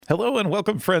Hello and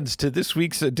welcome, friends, to this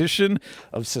week's edition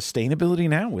of Sustainability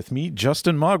Now with me,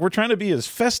 Justin Mogg. We're trying to be as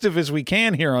festive as we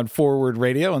can here on Forward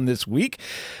Radio on this week,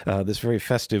 this very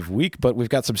festive week, but we've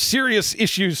got some serious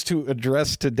issues to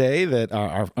address today that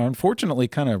are unfortunately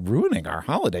kind of ruining our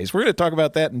holidays. We're going to talk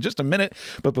about that in just a minute,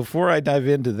 but before I dive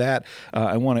into that,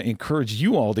 I want to encourage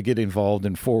you all to get involved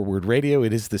in Forward Radio.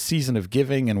 It is the season of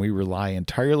giving, and we rely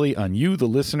entirely on you, the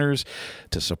listeners,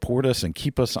 to support us and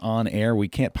keep us on air. We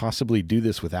can't possibly do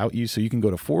this without you, so you can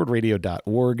go to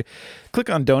forwardradio.org,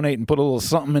 click on donate, and put a little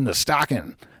something in the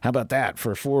stocking. How about that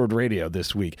for Forward Radio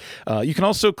this week? You can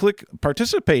also click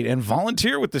participate and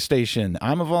volunteer with the station.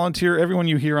 I'm a volunteer. Everyone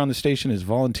you hear on the station is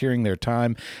volunteering their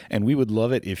time, and we would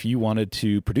love it if you wanted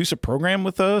to produce a program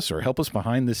with us or help us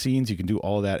behind the scenes. You can do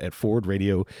all of that at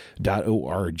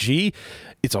forwardradio.org.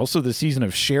 It's also the season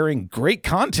of sharing great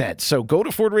content, so go to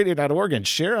forwardradio.org and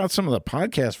share out some of the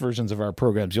podcast versions of our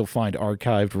programs you'll find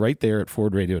archived right there at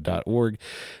forwardradio.org,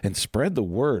 and spread the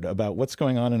word about what's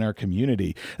going on in our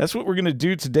community. That's what we're going to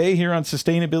do today here on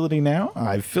Sustainability Now.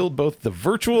 I've filled both the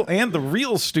virtual and the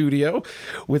real studio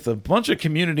with a bunch of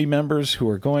community members who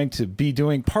are going to be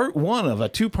doing part one of a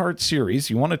two-part series.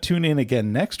 You want to tune in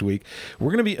again next week.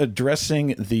 We're going to be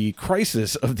addressing the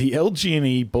crisis of the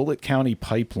LG&E Bullitt County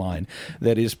pipeline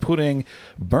that is putting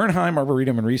Bernheim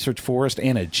Arboretum and Research Forest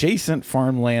and adjacent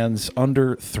farmlands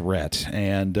under threat.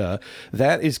 And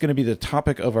that is going to be the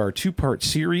topic of our two-part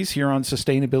series here on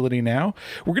Sustainability Now.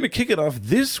 We're going to kick it off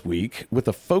this week with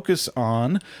a focus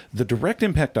on the direct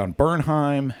impact on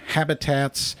Bernheim,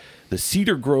 habitats, the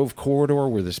Cedar Grove corridor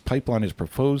where this pipeline is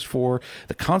proposed for,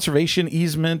 the conservation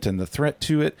easement and the threat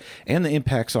to it, and the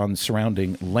impacts on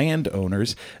surrounding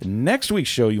landowners. Next week's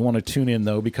show, you want to tune in,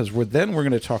 though, because we're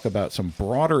going to talk about some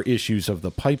broader issues of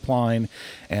the pipeline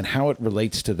and how it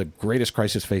relates to the greatest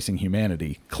crisis facing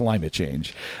humanity, climate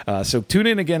change. So tune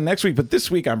in again next week. But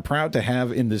this week, I'm proud to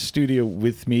have in the studio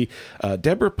with me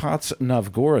Deborah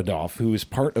Potts-Novgorodov, who is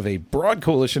part of a broad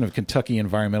coalition of Kentucky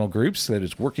environmental groups that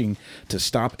is working to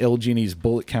stop LG&E's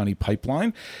Bullitt County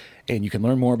pipeline. And you can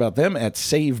learn more about them at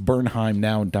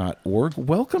savebernheimnow.org.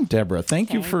 Welcome, Deborah.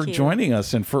 Thank you for joining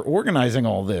us and for organizing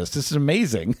all this. This is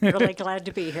amazing. Really glad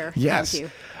to be here. Yes. Thank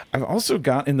you. I've also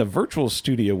got in the virtual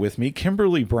studio with me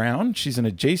Kimberly Brown. She's an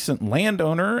adjacent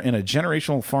landowner and a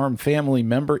generational farm family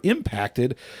member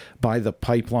impacted by the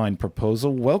pipeline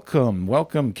proposal.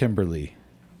 Welcome, Kimberly.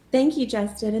 Thank you,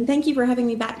 Justin, and thank you for having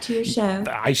me back to your show.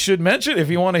 I should mention, if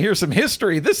you want to hear some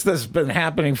history, this has been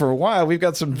happening for a while. We've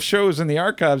got some shows in the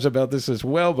archives about this as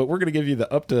well, but we're going to give you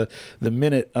the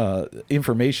up-to-the-minute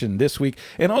information this week.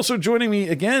 And also joining me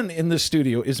again in the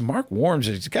studio is Mark Worms,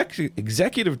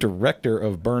 Executive Director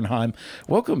of Bernheim.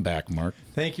 Welcome back, Mark.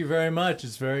 Thank you very much.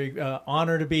 It's very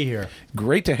honor to be here.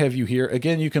 Great to have you here.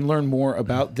 Again, you can learn more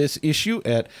about this issue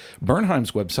at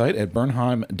Bernheim's website at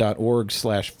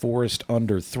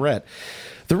bernheim.org/forest-under-threat.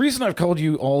 The reason I've called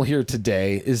you all here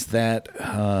today is that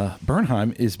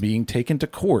Bernheim is being taken to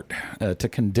court to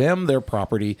condemn their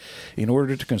property in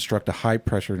order to construct a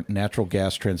high-pressure natural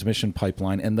gas transmission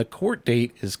pipeline, and the court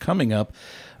date is coming up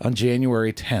on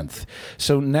January 10th.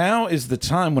 So now is the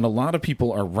time when a lot of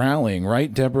people are rallying,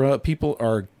 right, Deborah? People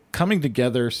are coming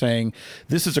together saying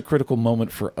this is a critical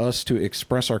moment for us to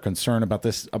express our concern about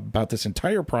this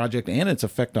entire project and its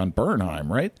effect on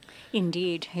Bernheim, right?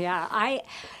 Indeed, yeah.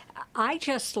 I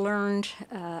just learned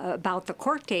about the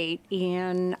court date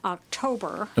in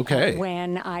October. Okay.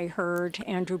 When I heard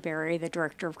Andrew Berry, the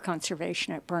Director of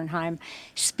Conservation at Bernheim,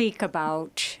 speak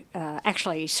about,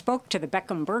 actually spoke to the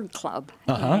Beckham Bird Club.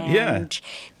 And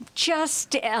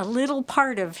just a little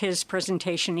part of his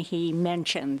presentation, he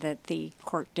mentioned that the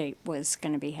court date was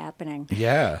going to be happening.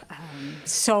 Yeah.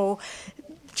 So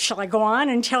shall I go on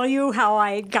and tell you how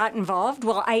I got involved?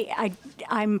 Well,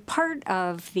 I'm part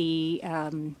of the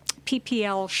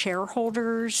PPL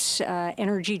Shareholders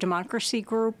Energy Democracy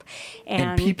Group.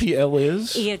 And PPL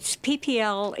is?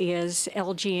 PPL is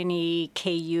LG&E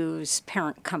KU's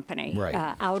parent company, right.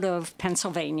 Out of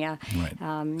Pennsylvania. Right.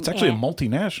 It's actually a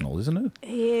multinational, isn't it?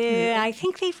 Yeah, I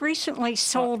think they've recently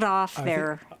sold off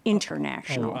their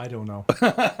international. Oh, I don't know.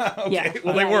 Okay. Yeah.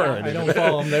 Well, they were. I don't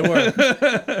follow them. They were.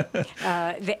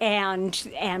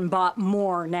 And bought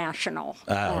more national.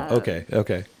 Okay.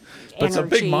 But it's a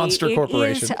big Energy. monster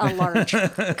corporation. It is a large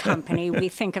company. We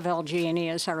think of LG&E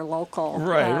as our local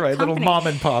right. Little company. mom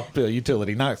and pop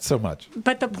utility, not so much.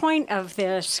 But the point of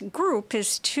this group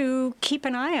is to keep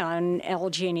an eye on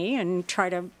LG&E and try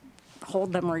to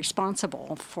hold them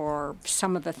responsible for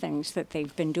some of the things that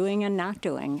they've been doing and not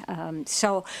doing.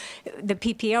 So the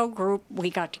PPO group, we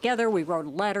got together, we wrote a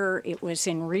letter. It was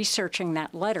in researching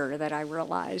that letter that I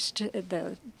realized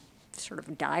the sort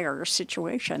of dire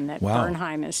situation that Wow.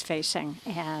 Bernheim is facing,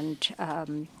 and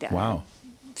Wow.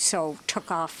 so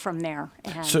took off from there.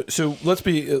 And So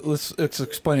let's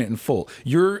explain it in full.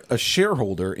 You're a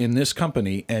shareholder in this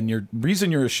company, and your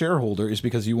reason you're a shareholder is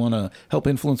because you want to help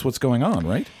influence what's going on,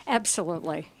 right?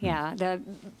 absolutely, yeah.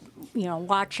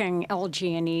 Watching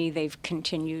LG&E, they've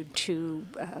continued to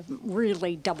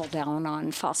really double down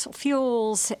on fossil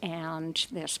fuels, and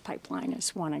this pipeline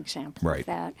is one example Right. of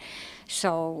that.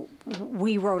 So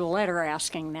we wrote a letter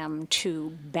asking them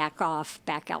to back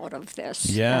out of this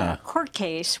Yeah. court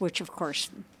case, which of course,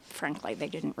 frankly, they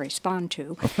didn't respond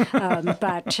to.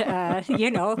 But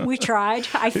we tried.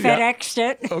 I FedExed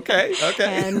it. Okay.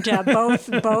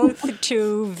 And both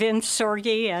to Vince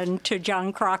Sorgi and to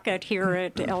John Crockett here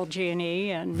at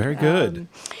LG&E, and Very good.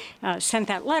 Sent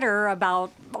that letter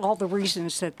about all the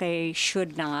reasons that they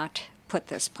should not put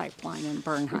this pipeline in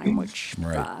Bernheim, which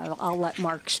Right. I'll let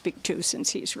Mark speak to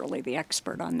since he's really the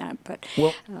expert on that. But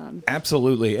Well,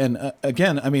 absolutely. And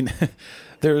again, I mean,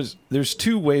 there's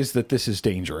two ways that this is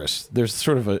dangerous. There's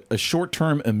sort of a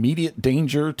short-term immediate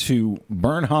danger to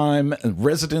Bernheim,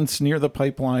 residents near the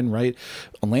pipeline, right?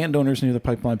 Landowners near the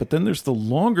pipeline. But then there's the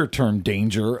longer-term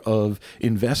danger of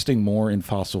investing more in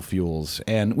fossil fuels.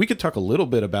 And we could talk a little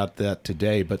bit about that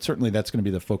today, but certainly that's going to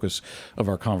be the focus of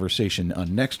our conversation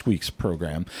on next week's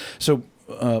program. So,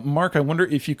 Mark, I wonder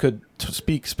if you could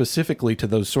speak specifically to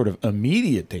those sort of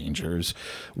immediate dangers.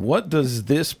 What does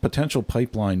this potential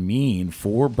pipeline mean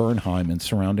for Bernheim and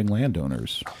surrounding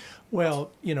landowners?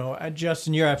 Well,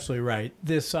 Justin, you're absolutely right.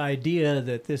 This idea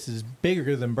that this is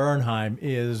bigger than Bernheim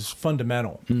is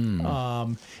fundamental.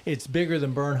 It's bigger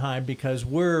than Bernheim because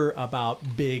we're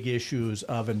about big issues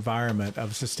of environment, of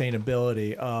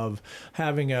sustainability, of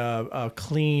having a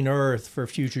clean earth for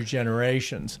future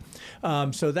generations.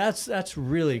 So that's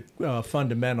really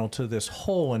fundamental to this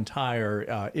whole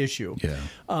entire issue.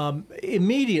 Yeah.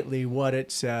 Immediately, what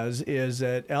it says is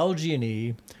that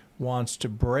LG&E wants to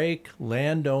break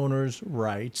landowners'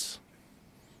 rights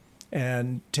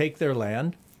and take their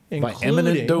land, By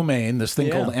eminent domain, this thing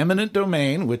Yeah. called eminent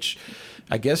domain, which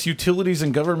I guess utilities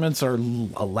and governments are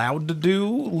allowed to do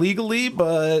legally,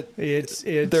 but it's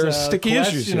there are sticky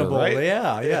issues here, questionable. right?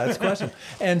 Yeah, it's questionable.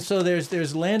 And so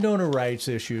there's landowner rights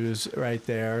issues right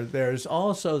there. There's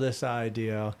also this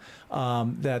idea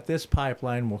that this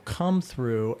pipeline will come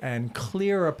through and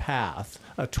clear a path,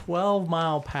 a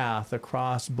 12-mile path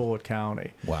across Bullitt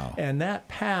County. Wow. And that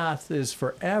path is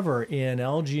forever in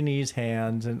LG&E's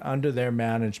hands and under their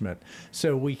management.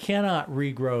 So we cannot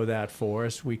regrow that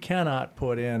forest. We cannot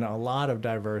put in a lot of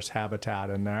diverse habitat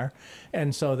in there.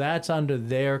 And so that's under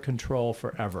their control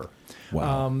forever.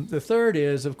 Wow. The third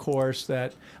is, of course,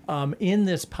 that in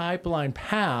this pipeline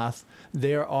path,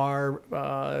 there are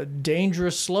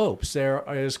dangerous slopes. There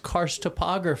is karst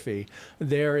topography.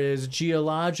 There is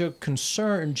geological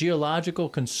concern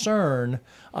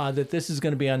that this is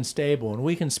going to be unstable. And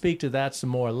we can speak to that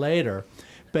some more later.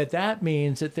 But that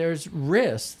means that there's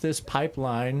risk. This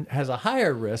pipeline has a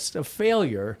higher risk of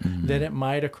failure than it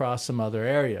might across some other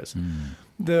areas.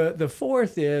 The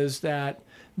fourth is that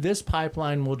this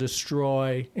pipeline will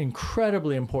destroy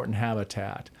incredibly important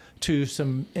habitat to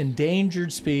some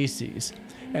endangered species.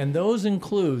 And those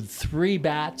include 3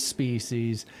 bat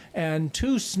species and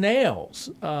 2 snails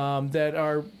that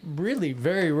are really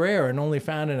very rare and only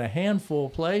found in a handful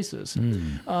of places.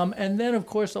 And then, of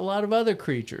course, a lot of other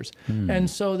creatures. And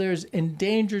so there's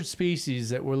endangered species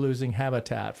that we're losing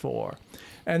habitat for.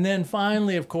 And then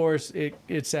finally, of course,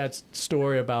 it's that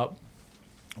story about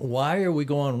why are we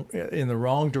going in the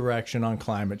wrong direction on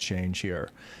climate change here?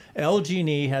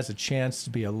 LG&E has a chance to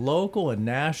be a local and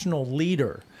national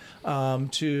leader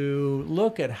to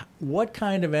look at what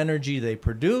kind of energy they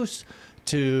produce,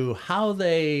 to how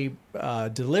they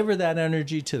deliver that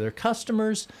energy to their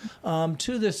customers,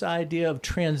 to this idea of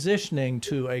transitioning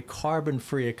to a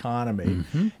carbon-free economy.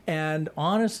 And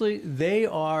honestly, they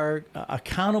are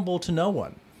accountable to no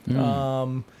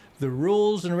one. The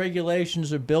rules and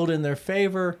regulations are built in their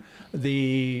favor.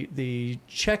 The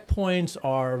checkpoints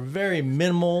are very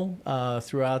minimal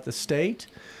throughout the state,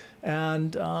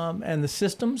 and the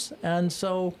systems, and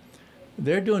so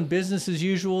they're doing business as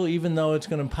usual, even though it's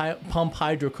going to pump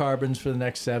hydrocarbons for the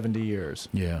next 70 years.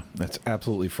 Yeah, that's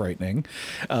absolutely frightening.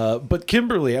 But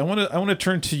Kimberly, I want to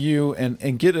turn to you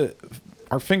and get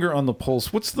our finger on the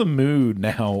pulse. What's the mood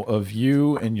now of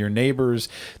you and your neighbors?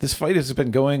 This fight has been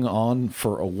going on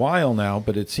for a while now,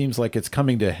 but it seems like it's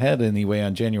coming to a head anyway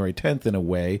on January 10th in a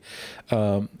way.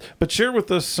 But share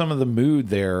with us some of the mood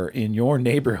there in your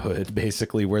neighborhood,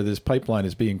 basically, where this pipeline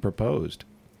is being proposed.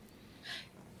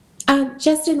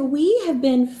 Justin, we have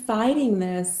been fighting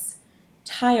this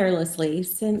tirelessly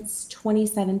since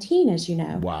 2017, as you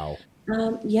know. Wow.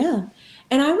 Yeah.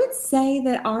 And I would say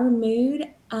that our mood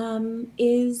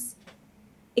is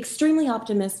extremely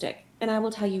optimistic. And I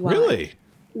will tell you why. Really?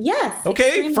 Yes. Okay,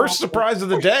 extremely first surprise of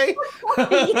the day.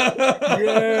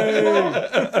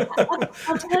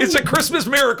 It's a Christmas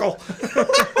miracle.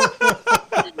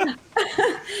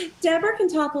 Deborah can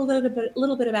talk a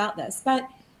little bit about this, but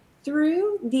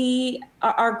through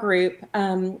our group,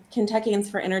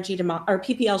 Kentuckians for Energy or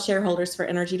PPL Shareholders for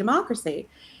Energy Democracy,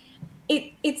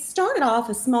 it started off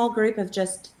a small group of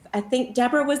just, I think,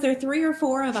 Deborah, was there 3 or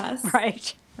 4 of us?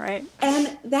 Right.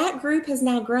 And that group has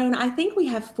now grown. I think we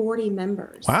have 40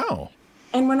 members. Wow.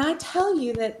 And when I tell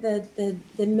you that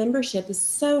the membership is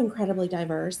so incredibly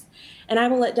diverse, and I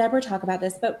will let Deborah talk about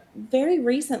this, but very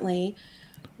recently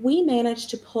we managed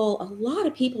to pull a lot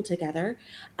of people together,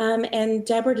 and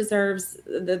Deborah deserves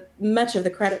much of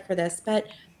the credit for this, but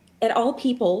at All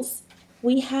Peoples,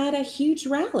 we had a huge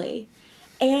rally.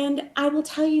 And I will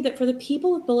tell you that for the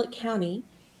people of Bullitt County,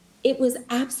 it was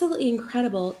absolutely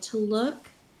incredible to look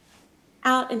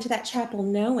out into that chapel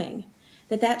knowing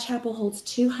that chapel holds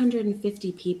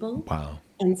 250 people. Wow.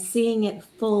 And seeing it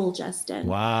full, Justin.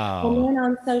 Wow. And then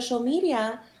on social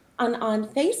media, on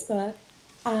Facebook,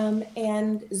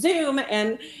 and Zoom,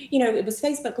 and it was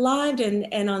Facebook Live,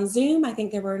 and on Zoom, I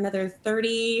think there were another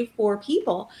 34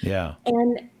 people. Yeah.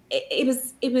 And it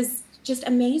was just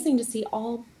amazing to see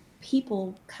all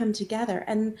people come together.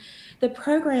 And the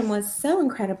program was so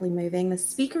incredibly moving. The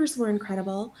speakers were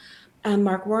incredible.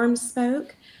 Mark Worms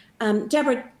spoke.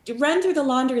 Deborah, run through the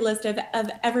laundry list of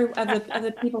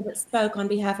the people that spoke on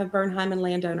behalf of Bernheim and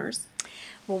landowners.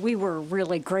 Well, we were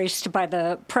really graced by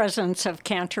the presence of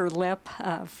Cantor Lip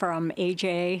from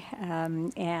AJ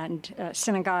and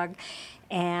Synagogue,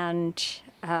 and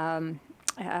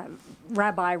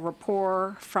Rabbi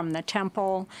Rapport from the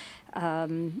Temple.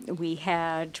 We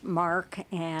had Mark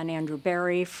and Andrew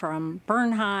Berry from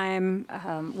Bernheim.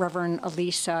 Reverend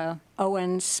Elisa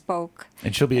Owens spoke.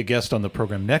 And she'll be a guest on the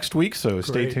program next week, so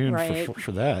stay Great. tuned Right.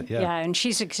 for that. Yeah. And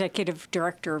she's executive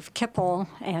director of Kippel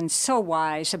and so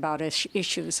wise about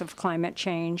issues of climate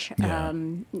change. Yeah.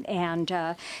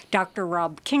 And Dr.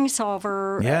 Rob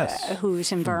Kingsolver, Yes.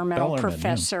 who's environmental Bellarmine,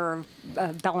 professor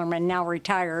of Bellarmine, now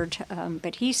retired,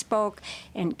 but he spoke.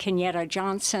 And Kenyetta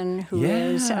Johnson, who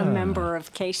is a Yeah. member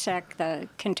of KSEC, the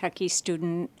Kentucky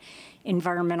Student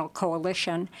Environmental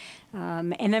Coalition.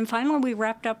 And then finally, we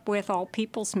wrapped up with All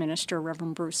People's Minister,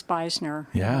 Reverend Bruce Beisner,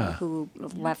 Yeah. who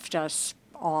left us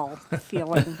all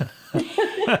feeling,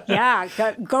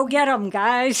 go get them,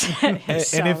 guys. And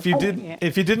if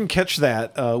you didn't catch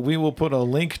that, we will put a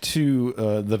link to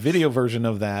the video version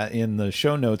of that in the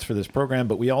show notes for this program.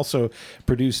 But we also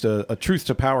produced a Truth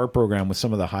to Power program with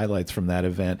some of the highlights from that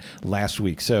event last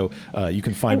week. So you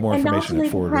can find more information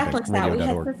at forwardradio.org. We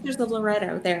had Sisters of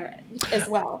Loretto there as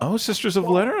well. Oh, Sisters of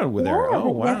Loretto were there. Yeah, Oh,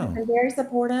 wow. They're very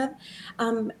supportive.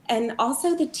 And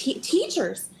also the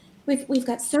teachers. We've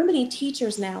got so many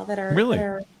teachers now that are Really?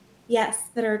 that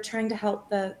are trying to help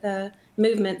the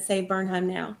movement Save Bernheim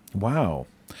Now. Wow.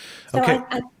 So Okay.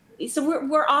 So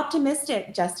we're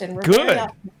optimistic, Justin. We're Good. very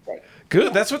optimistic.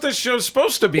 Good. That's what this show's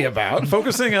supposed to be about,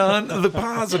 focusing on the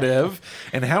positive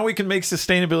and how we can make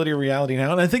sustainability a reality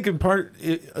now. And I think in part,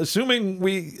 assuming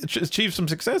we achieve some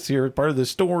success here, part of the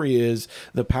story is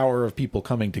the power of people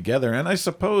coming together. And I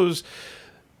suppose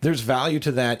there's value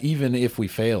to that even if we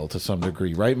fail to some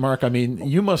degree, right, Mark? I mean,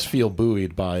 you must feel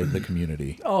buoyed by the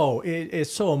community. Oh,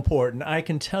 it's so important. I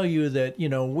can tell you that,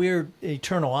 we're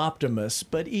eternal optimists,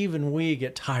 but even we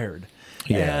get tired.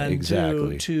 Yeah, and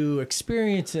exactly. To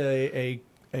experience a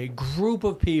group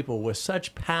of people with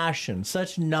such passion,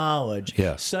 such knowledge,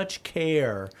 Yes. such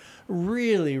care,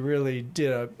 really, really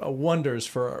did wonders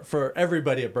for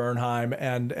everybody at Bernheim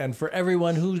and for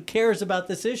everyone who cares about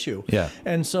this issue. Yeah.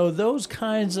 And so those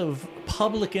kinds of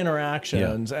public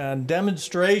interactions and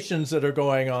demonstrations that are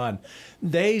going on,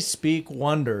 they speak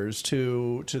wonders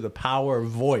to the power of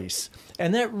voice.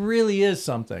 And that really is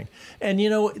something. And,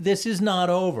 this is not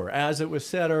over. As it was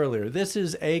said earlier, this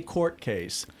is a court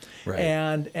case. Right.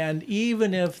 And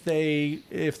even if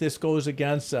this goes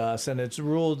against us and it's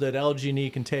ruled that LG&E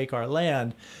can take our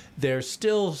land, there's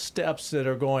still steps that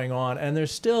are going on, and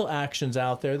there's still actions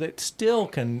out there that still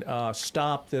can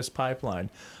stop this pipeline.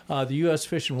 The U.S.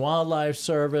 Fish and Wildlife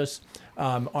Service,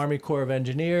 Army Corps of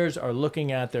Engineers are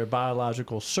looking at their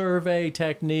biological survey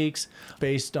techniques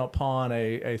based upon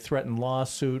a threatened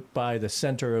lawsuit by the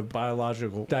Center of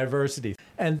Biological Diversity.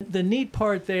 And the neat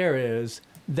part there is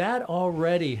that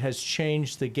already has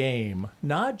changed the game,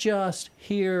 not just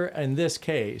here in this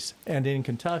case and in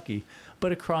Kentucky,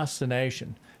 but across the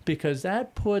nation. because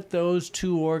that put those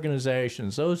two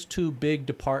organizations, those two big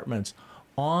departments,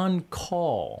 on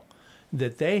call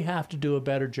that they have to do a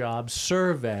better job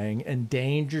surveying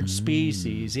endangered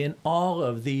species in all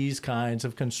of these kinds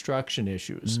of construction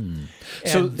issues. And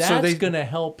So that's going to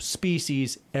help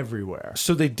species everywhere.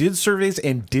 So they did surveys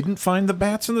and didn't find the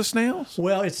bats and the snails?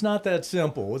 Well, it's not that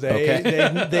simple.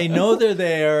 They know they're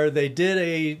there. They did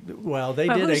a who's the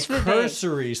they?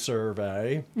 cursory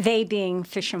survey. They being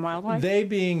Fish and Wildlife? They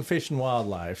being Fish and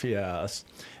Wildlife, yes.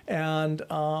 And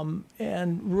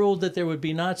ruled that there would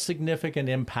be not significant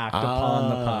impact upon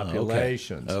the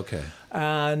populations. Okay.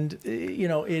 And,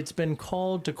 it's been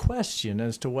called to question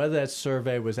as to whether that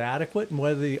survey was adequate and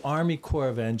whether the Army Corps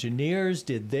of Engineers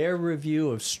did their review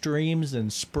of streams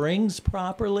and springs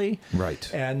properly.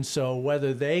 Right. And so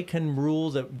whether they can rule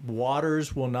that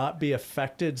waters will not be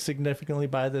affected significantly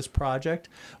by this project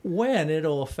when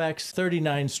it'll affect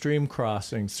 39 stream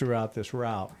crossings throughout this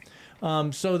route.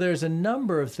 So there's a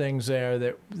number of things there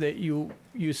that you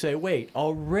say, wait,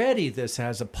 already this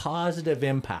has a positive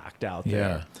impact out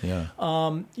there. Yeah.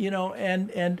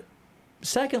 And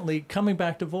secondly, coming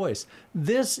back to voice,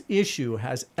 this issue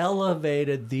has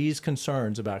elevated these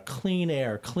concerns about clean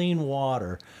air, clean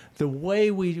water, the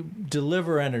way we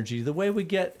deliver energy, the way we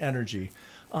get energy.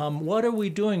 What are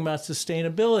we doing about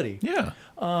sustainability? Yeah.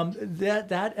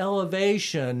 That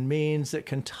elevation means that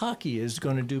Kentucky is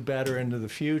going to do better into the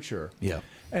future. Yeah.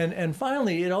 And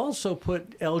finally, it also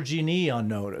put LG&E on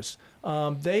notice.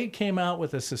 They came out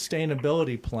with a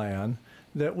sustainability plan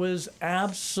that was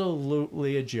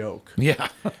absolutely a joke. Yeah.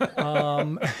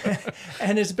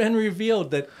 And it's been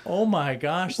revealed that, oh my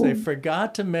gosh, they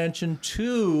forgot to mention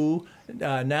two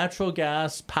natural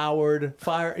gas powered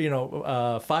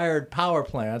fired power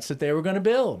plants that they were going to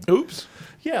build. Oops.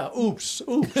 Yeah, oops.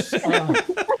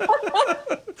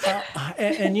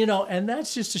 And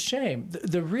that's just a shame.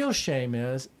 The real shame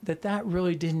is that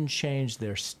really didn't change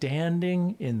their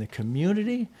standing in the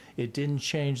community. It didn't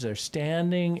change their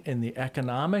standing in the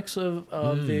economics of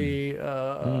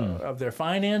their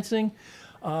financing.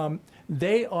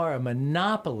 They are a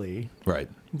monopoly. Right.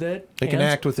 That they can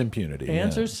act with impunity.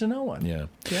 Answers to no one. Yeah.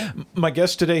 My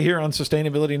guests today here on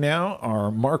Sustainability Now are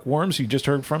Mark Worms, who you just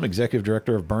heard from, Executive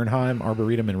Director of Bernheim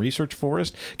Arboretum and Research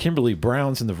Forest. Kimberly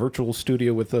Brown's in the virtual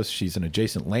studio with us. She's an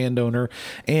adjacent landowner.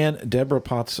 And Deborah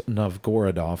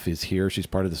Potts-Novgorodoff is here. She's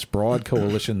part of this broad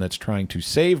coalition that's trying to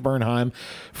save Bernheim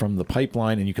from the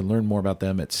pipeline. And you can learn more about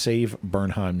them at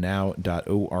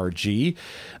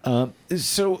savebernheimnow.org.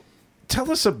 So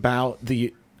tell us about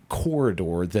the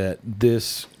corridor that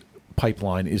this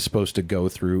pipeline is supposed to go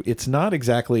through. It's not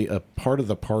exactly a part of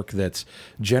the park that's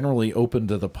generally open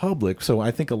to the public, so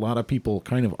I think a lot of people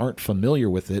kind of aren't familiar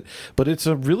with it, but it's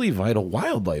a really vital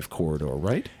wildlife corridor,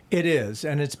 right? It is,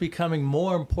 and it's becoming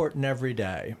more important every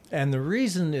day. And the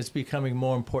reason it's becoming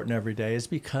more important every day is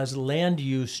because land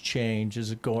use change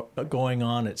is going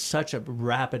on at such a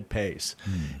rapid pace.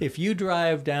 If you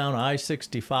drive down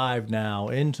I-65 now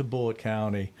into Bullitt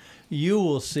County, you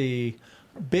will see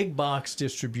big box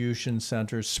distribution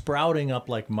centers sprouting up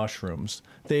like mushrooms.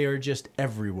 They are just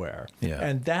everywhere. Yeah.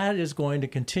 And that is going to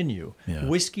continue. Yeah.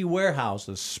 Whiskey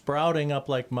warehouses sprouting up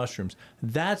like mushrooms.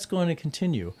 That's going to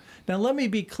continue. Now, let me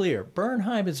be clear.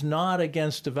 Bernheim is not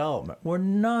against development. We're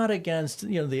not against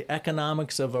the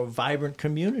economics of a vibrant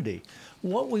community.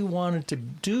 What we wanted to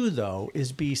do, though,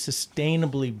 is be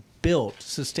sustainably built,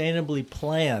 sustainably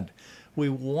planned. We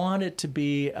want it to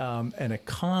be an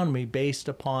economy based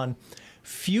upon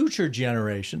future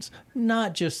generations,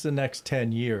 not just the next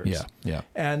 10 years. Yeah.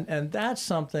 And that's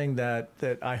something that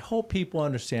I hope people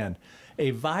understand.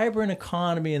 A vibrant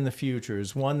economy in the future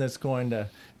is one that's going to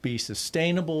be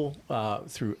sustainable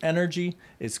through energy.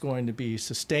 It's going to be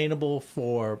sustainable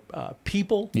for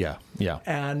people. Yeah.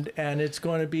 And it's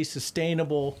going to be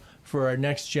sustainable for our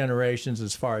next generations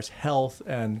as far as health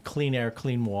and clean air,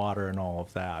 clean water, and all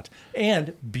of that,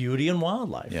 and beauty and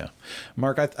wildlife. Yeah.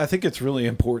 Mark, I think it's really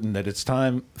important that it's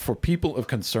time for people of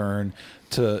concern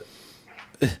to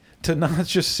not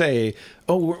just say,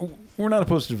 oh, we're not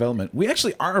opposed to development. We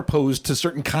actually are opposed to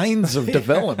certain kinds of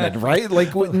development, right?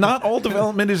 Like, not all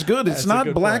development is good. It's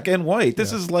not black and white.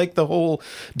 This is like the whole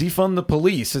defund the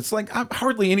police. It's like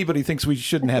hardly anybody thinks we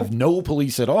shouldn't have no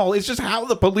police at all. It's just how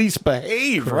the police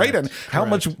behave, right? And how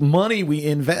much money we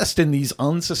invest in these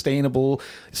unsustainable,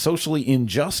 socially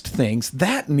unjust things.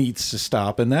 That needs to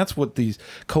stop. And that's what the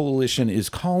coalition is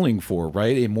calling for,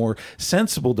 right? A more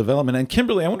sensible development. And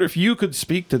Kimberly, I wonder if you could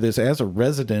speak to this as a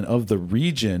resident of the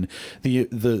region. The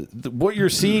what you're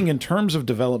seeing in terms of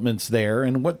developments there,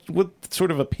 and what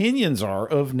sort of opinions are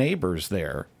of neighbors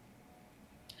there.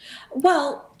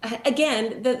 Well,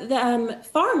 again, the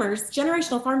farmers,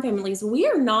 generational farm families, we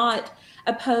are not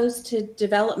opposed to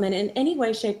development in any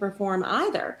way, shape, or form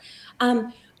either.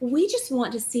 We just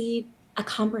want to see a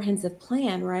comprehensive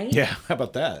plan, right? Yeah, how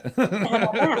about that? How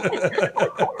about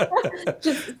that?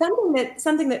 Just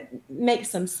something that makes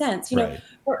some sense. Right.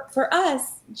 For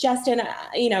us, Justin,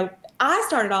 I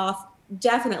started off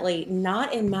definitely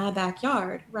not in my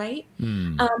backyard, right?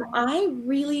 I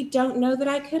really don't know that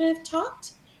I could have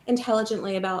talked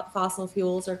intelligently about fossil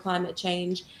fuels or climate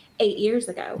change 8 years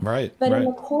ago. Right. But in Right.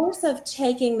 the course of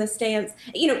taking the stance,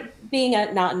 being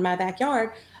not in my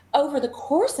backyard, over the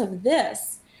course of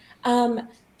this,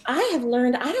 I have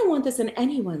learned I don't want this in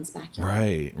anyone's backyard.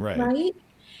 Right. Right. Right.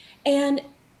 And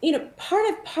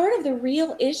part of the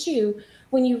real issue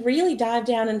when you really dive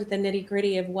down into the nitty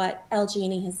gritty of what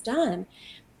LG&E has done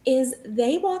is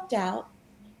they walked out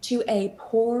to a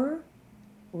poor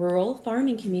rural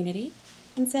farming community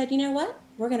and said, you know what,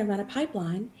 we're going to run a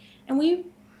pipeline, and we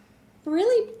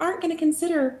really aren't going to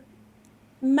consider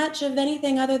much of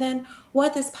anything other than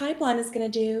what this pipeline is going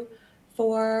to do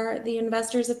for the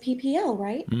investors of PPL,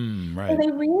 right? So Right. they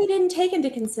really didn't take into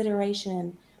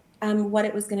consideration what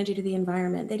it was going to do to the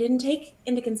environment. They didn't take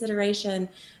into consideration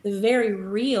the very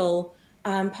real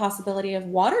possibility of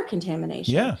water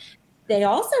contamination. Yeah. They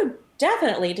also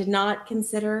definitely did not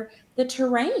consider the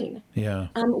terrain. Yeah.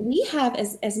 We have,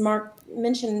 as Mark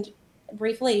mentioned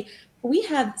briefly, we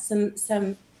have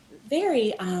some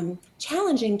very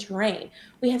challenging terrain.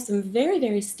 We have some very,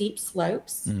 very steep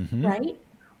slopes, right?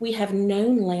 We have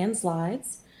known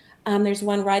landslides. There's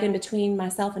one right in between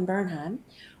myself and Bernheim.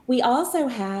 We also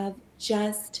have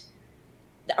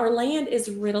our land is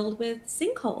riddled with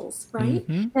sinkholes, right?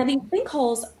 Now these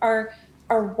sinkholes are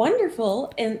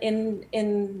wonderful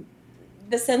in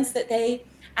the sense that they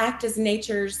act as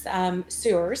nature's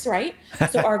sewers, right?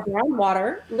 So our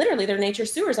groundwater, literally they're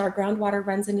nature's sewers. Our groundwater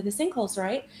runs into the sinkholes,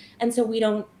 right? And so we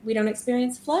don't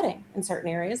experience flooding in certain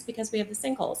areas because we have the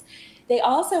sinkholes. They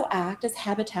also act as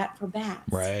habitat for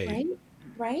bats,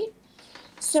 right?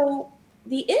 So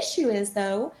the issue is,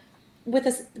 though, with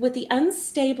the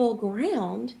unstable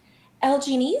ground,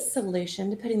 LG&E's solution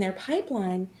to putting their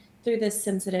pipeline through this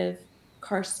sensitive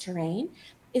karst terrain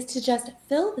is to just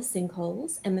fill the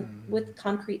sinkholes with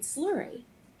concrete slurry,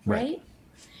 right?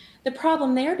 The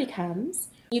problem there becomes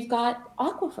you've got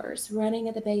aquifers running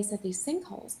at the base of these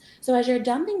sinkholes. So as you're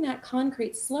dumping that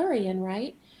concrete slurry in,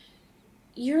 right,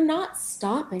 you're not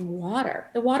stopping water.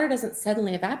 The water doesn't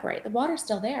suddenly evaporate. The water's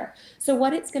still there. So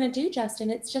what it's going to do, Justin,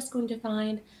 it's just going to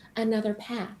find another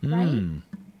path, right?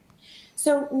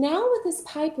 So now with this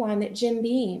pipeline that Jim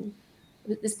Beam,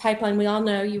 this pipeline, we all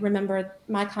know, you remember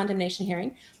my condemnation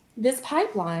hearing. This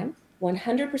pipeline,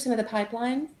 100% of the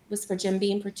pipeline was for Jim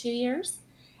Beam for 2 years.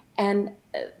 And,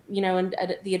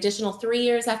 the additional 3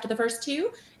 years after the first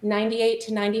two, 98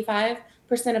 to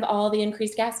 95% of all the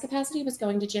increased gas capacity was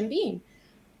going to Jim Beam.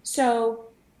 So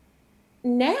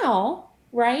now,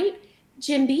 right,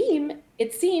 Jim Beam,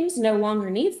 it seems, no longer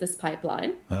needs this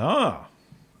pipeline.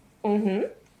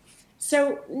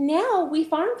 So now we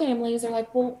farm families are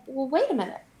like, well, wait a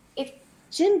minute. If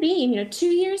Jim Beam, 2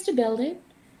 years to build it,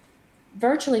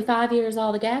 virtually 5 years,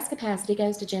 all the gas capacity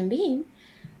goes to Jim Beam.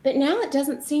 But now it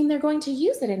doesn't seem they're going to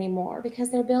use it anymore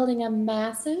because they're building a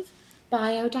massive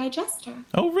biodigester.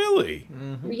 Oh, really?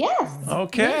 Yes.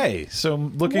 Okay. Yes. So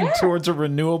looking towards a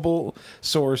renewable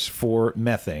source for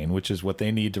methane, which is what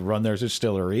they need to run their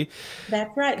distillery.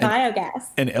 That's right. Biogas.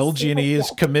 And LG&E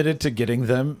is committed to getting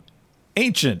them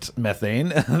ancient methane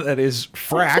that is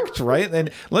fracked, right?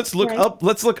 And let's look up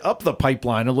the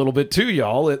pipeline a little bit too,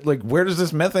 y'all. Where does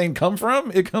this methane come from?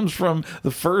 It comes from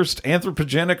the first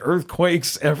anthropogenic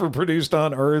earthquakes ever produced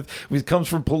on Earth. It comes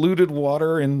from polluted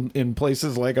water in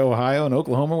places like Ohio and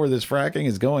Oklahoma where this fracking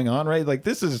is going on, right?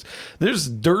 There's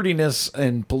dirtiness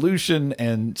and pollution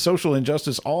and social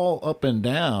injustice all up and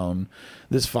down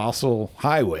this fossil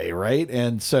highway, right?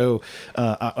 And so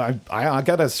I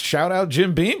got to shout out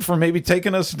Jim Beam for maybe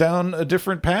taking us down a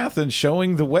different path and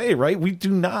showing the way, right? We do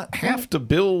not have to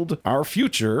build our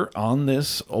future on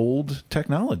this old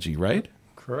technology, right?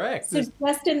 Correct. So,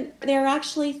 Justin, there are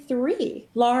actually 3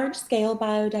 large-scale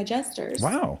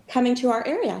biodigesters coming to our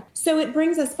area. So it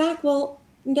brings us back, well,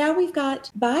 now we've got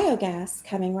biogas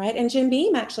coming, right? And Jim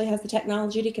Beam actually has the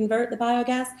technology to convert the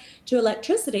biogas to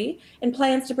electricity and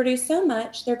plans to produce so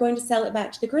much they're going to sell it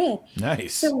back to the grid.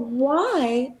 Nice. So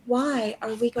why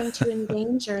are we going to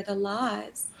endanger the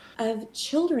lives of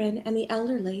children and the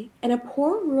elderly in a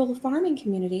poor rural farming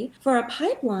community for a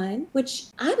pipeline, which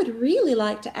I would really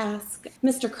like to ask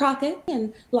Mr. Crockett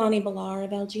and Lonnie Ballar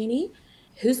of LG&E,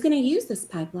 who's going to use this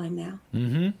pipeline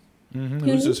now? Who's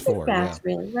needs this for? path,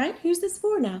 really, right? Who's this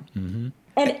for now?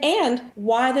 And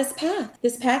why this path?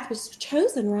 This path was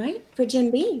chosen, right, for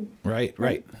Jim Beam. Right.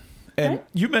 And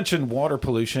you mentioned water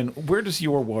pollution. Where does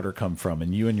your water come from,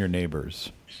 and you and your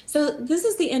neighbors? So this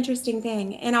is the interesting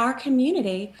thing. In our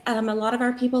community, a lot of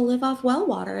our people live off well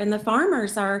water, and the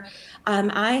farmers are,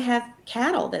 I have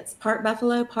cattle that's part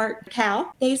buffalo, part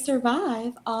cow. They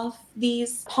survive off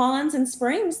these ponds and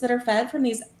springs that are fed from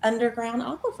these underground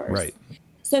aquifers. Right.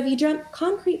 So if you dump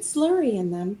concrete slurry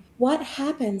in them, what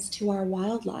happens to our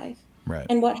wildlife? Right.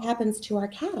 And what happens to our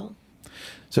cattle?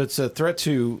 So it's a threat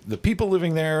to the people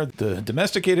living there, the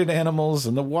domesticated animals,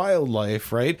 and the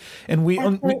wildlife, right? And we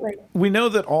know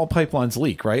that all pipelines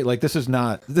leak, right? Like this is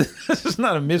not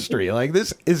a mystery. Like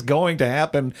this is going to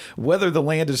happen, whether the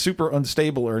land is super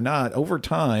unstable or not. Over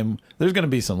time, there's going to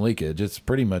be some leakage. It's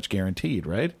pretty much guaranteed,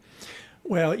 right?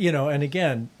 Well, and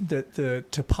again, the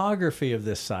topography of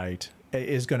this site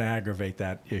is going to aggravate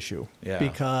that issue. Yeah.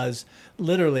 Because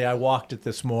literally I walked it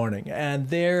this morning, and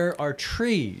there are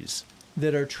trees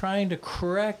that are trying to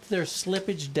correct their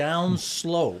slippage down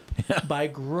slope by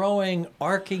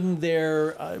arcing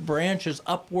their branches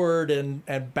upward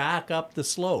and back up the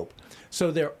slope. So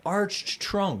they're arched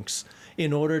trunks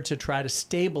in order to try to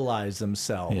stabilize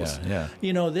themselves. Yeah.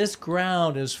 This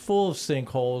ground is full of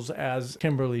sinkholes, as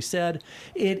Kimberly said.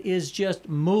 It is just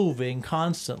moving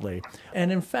constantly.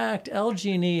 And in fact,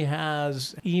 LG&E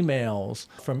has emails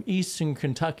from Eastern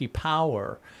Kentucky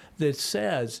Power that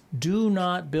says, do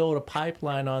not build a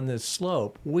pipeline on this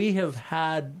slope. We have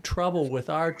had trouble with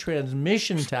our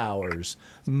transmission towers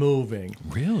moving.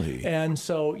 Really? And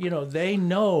so, they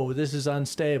know this is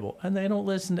unstable, and they don't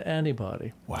listen to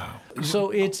anybody. Wow. So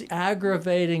it's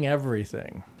aggravating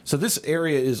everything. So this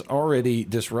area is already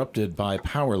disrupted by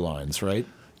power lines, right?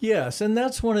 Yes, and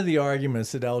that's one of the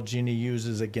arguments that LG&E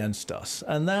uses against us.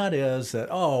 And that is that,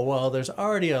 there's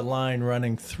already a line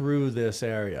running through this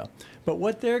area. But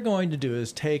what they're going to do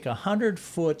is take a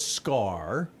 100-foot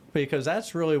scar, because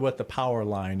that's really what the power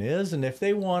line is. And if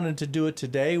they wanted to do it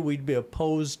today, we'd be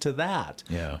opposed to that.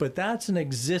 Yeah. But that's an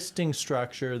existing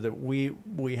structure that we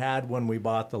had when we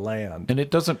bought the land. And it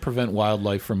doesn't prevent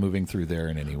wildlife from moving through there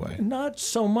in any way. Not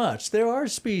so much. There are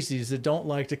species that don't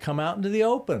like to come out into the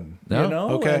open. No?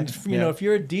 Okay. And, if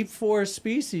you're a deep forest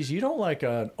species, you don't like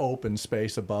an open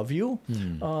space above you.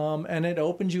 And it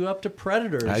opens you up to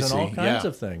predators all kinds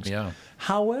of things. Yeah.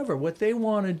 However, what they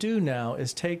want to do now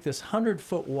is take this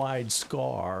 100-foot wide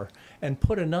scar and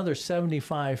put another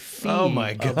 75 feet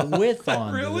of width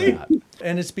onto that.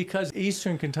 And it's because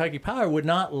Eastern Kentucky Power would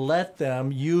not let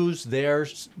them use their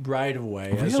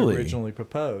right-of-way as originally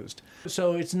proposed.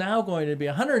 So it's now going to be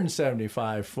a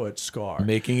 175-foot scar.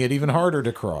 Making it even harder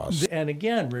to cross. And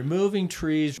again, removing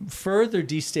trees, further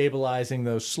destabilizing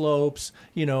those slopes,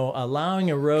 allowing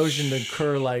erosion to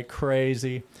occur like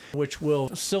crazy, which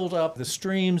will silt up the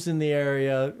streams in the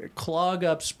area, clog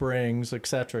up springs, et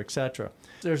cetera, et cetera.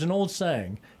 There's an old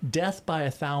saying, death by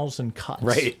 1,000 cuts.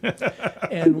 Right.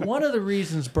 And one of the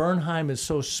reasons Bernheim is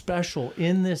so special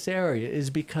in this area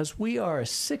is because we are a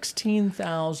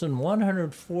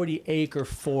 16,140 acre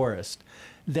forest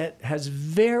that has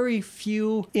very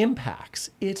few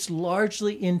impacts. It's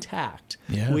largely intact.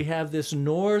 Yeah. We have this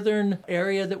northern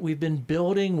area that we've been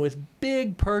building with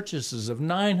big purchases of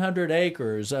 900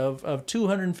 acres, of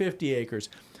 250 acres.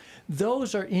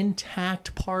 Those are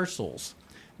intact parcels.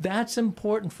 That's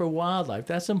important for wildlife.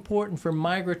 That's important for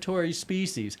migratory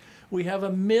species. We have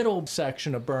a middle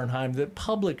section of Bernheim that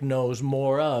public knows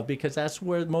more of because that's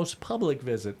where most public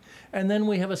visit. And then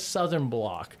we have a southern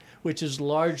block, which is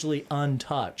largely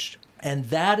untouched. And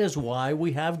that is why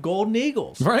we have golden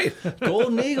eagles. Right.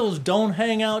 Golden eagles don't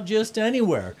hang out just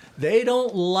anywhere. They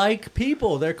don't like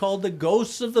people. They're called the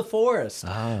ghosts of the forest.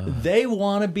 They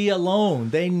want to be alone.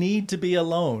 They need to be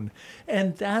alone.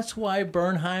 And that's why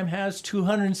Bernheim has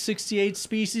 268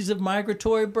 species of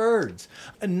migratory birds,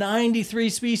 93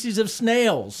 species of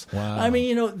snails. Wow. I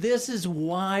mean, this is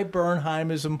why Bernheim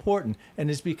is important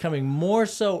and is becoming more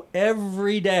so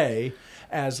every day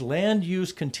as land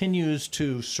use continues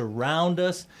to surround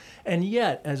us. And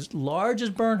yet, as large as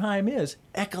Bernheim is,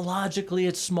 ecologically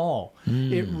it's small.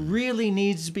 It really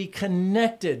needs to be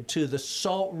connected to the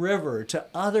Salt River, to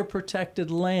other protected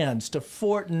lands, to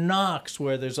Fort Knox,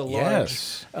 where there's a large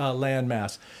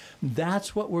landmass.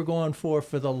 That's what we're going for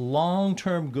the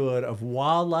long-term good of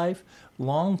wildlife,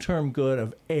 long-term good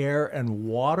of air and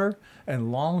water, and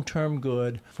long-term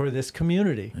good for this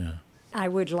community. Yeah. I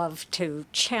would love to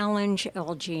challenge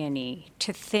LG&E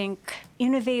to think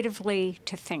innovatively,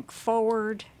 to think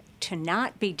forward, to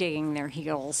not be digging their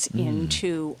heels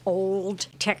into old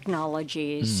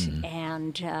technologies.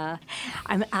 And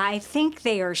I think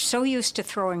they are so used to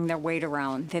throwing their weight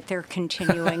around that they're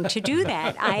continuing to do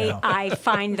that. I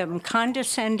find them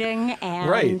condescending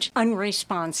and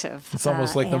unresponsive. It's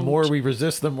almost like the more we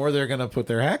resist, the more they're going to put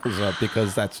their hackles up,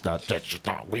 because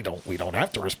we don't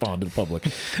have to respond to the public.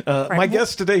 My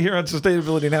guests today here on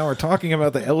Sustainability Now are talking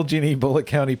about the LG&E Bullitt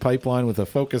County pipeline with a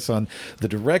focus on the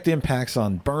direct impacts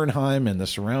on Bernheim and the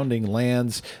surrounding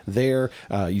lands there.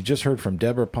 You just heard from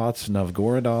Deborah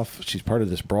Potts-Novgorodov. She's part of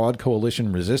this broad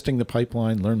coalition resisting the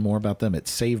pipeline. Learn more about them at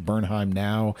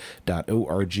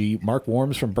savebernheimnow.org. Mark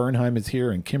Worms from Bernheim is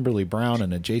here, and Kimberly Brown,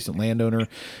 an adjacent landowner,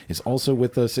 is also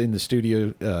with us in the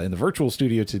studio, in the virtual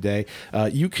studio today.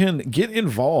 You can get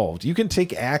involved. You can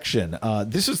take action.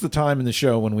 This is the time in the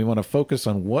show when we want to focus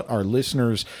on what our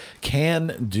listeners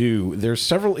can do. There's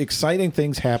several exciting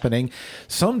things happening,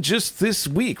 some just this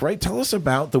week, right? Tell us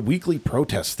about the weekly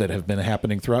protests that have been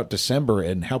happening throughout December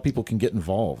and how people can get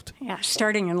involved. Yeah,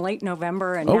 starting in late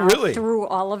November and now through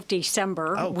all of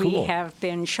December, we have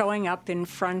been showing up in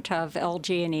front of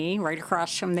LG&E right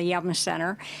across from the Yum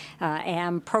Center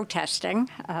and protesting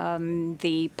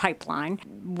the pipeline.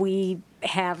 We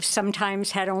have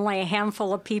sometimes had only a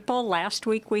handful of people. Last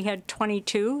week we had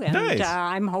 22, and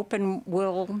I'm hoping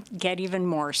we'll get even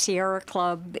more. Sierra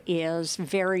Club is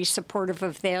very supportive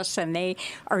of this, and they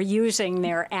are using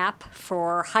their app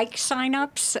for hike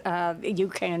signups. You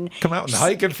can come out and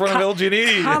hike in front of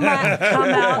LG&E. Come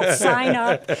out, sign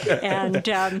up,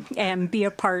 and be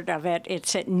a part of it.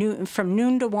 It's at from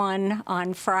noon to 1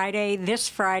 on Friday, this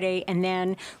Friday, and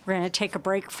then we're going to take a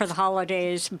break for the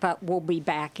holidays, but we'll be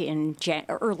back in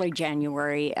early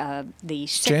January, the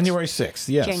 6th. January 6th,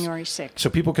 yes. January 6th. So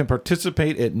people can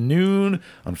participate at noon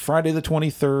on Friday the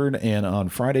 23rd and on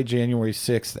Friday, January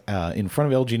 6th, in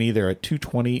front of LG&E there at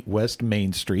 220 West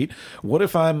Main Street. What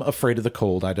if I'm afraid of the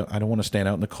cold? I don't want to stand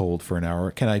out in the cold for an hour.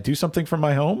 Can I do something from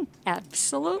my home?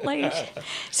 Absolutely.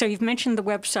 So you've mentioned the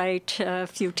website a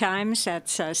few times.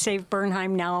 That's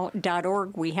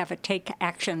savebernheimnow.org. We have a take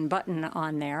action button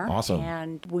on there. Awesome.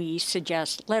 And we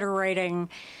suggest letter writing.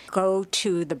 Go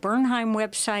to the Bernheim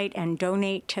website and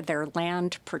donate to their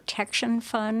land protection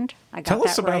fund. Tell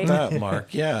us about that,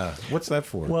 Mark. Yeah. What's that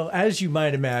for? Well, as you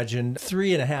might imagine,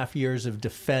 3.5 years of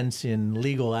defense in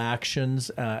legal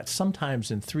actions, sometimes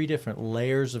in 3 different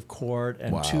layers of court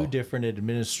and 2 different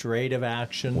administrative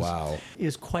actions,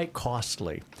 is quite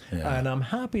costly. Yeah. And I'm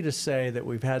happy to say that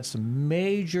we've had some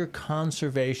major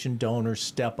conservation donors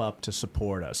step up to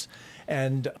support us.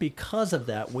 And because of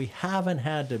that, we haven't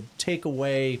had to take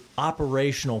away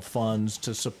operational funds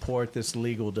to support this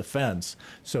legal defense.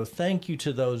 So thank you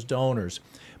to those donors.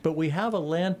 But we have a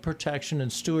land protection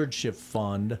and stewardship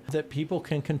fund that people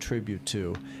can contribute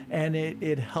to. And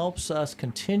it helps us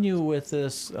continue with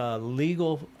this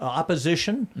legal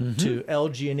opposition to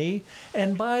LG&E.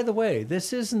 And by the way,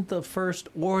 this isn't the first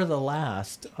or the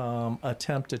last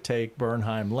attempt to take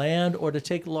Bernheim land or to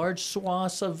take large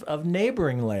swaths of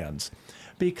neighboring lands,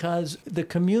 because the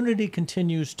community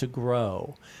continues to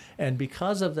grow. And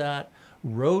because of that,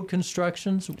 road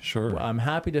constructions. Sure. I'm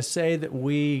happy to say that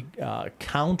we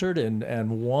countered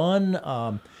and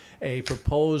won a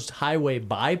proposed highway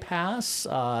bypass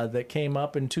that came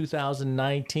up in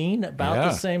 2019, about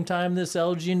the same time this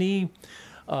LG&E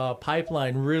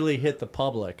pipeline really hit the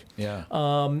public. Yeah.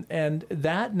 And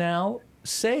that now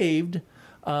saved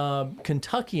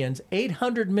Kentuckians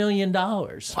 $800 million.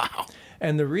 Wow.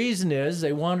 And the reason is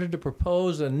they wanted to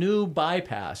propose a new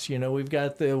bypass. You know, we've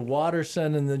got the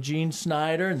Watterson and the Gene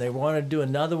Snyder, and they wanted to do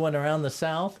another one around the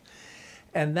south.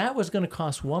 And that was going to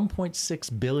cost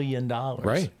 $1.6 billion.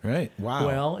 Right. Wow.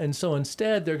 Well, and so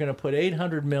instead they're going to put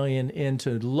 $800 million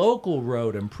into local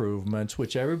road improvements,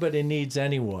 which everybody needs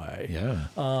anyway. Yeah.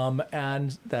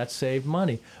 And that saved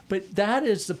money. But that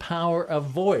is the power of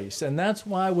voice. And that's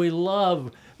why we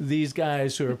love these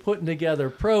guys who are putting together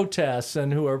protests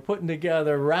and who are putting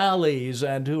together rallies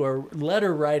and who are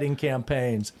letter writing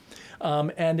campaigns.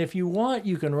 And if you want,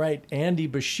 you can write Andy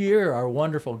Beshear, our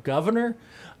wonderful governor.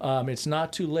 It's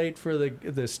not too late for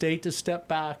the state to step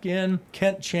back in.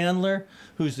 Kent Chandler,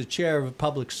 who's the chair of the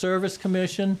Public Service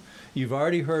Commission. You've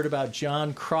already heard about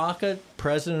John Crockett,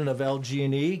 president of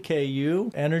LG&E, KU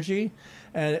Energy,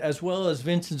 and as well as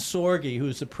Vincent Sorgi,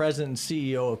 who's the president and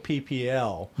CEO of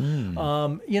PPL.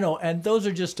 And those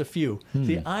are just a few.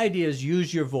 The idea is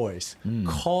use your voice.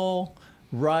 Call,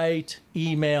 write,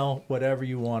 email, whatever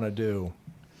you want to do.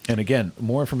 And again,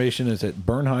 more information is at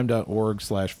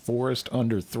bernheim.org/forest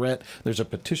under threat. There's a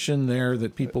petition there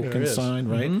that people can sign,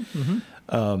 right?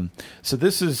 So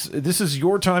this is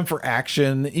your time for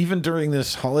action, even during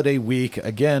this holiday week.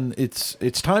 Again, it's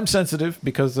time sensitive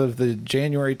because of the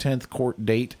January 10th court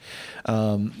date.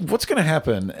 What's going to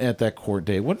happen at that court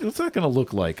date? What's that going to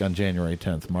look like on January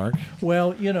 10th, Mark?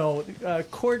 Well,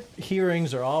 court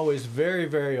hearings are always very,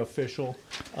 very official,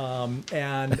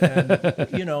 and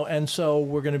so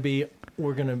we're going to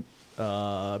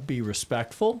be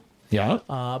respectful. Yeah.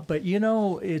 But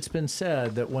it's been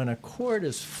said that when a court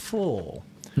is full,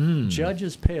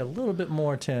 judges pay a little bit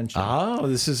more attention. Oh,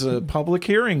 this is a public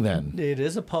hearing then. It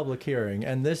is a public hearing,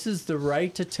 and this is the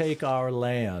right to take our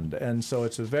land. And so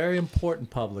it's a very important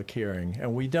public hearing.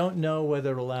 And we don't know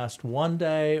whether it'll last 1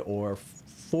 day or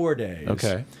 4 days.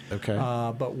 Okay.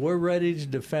 But we're ready to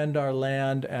defend our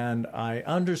land, and I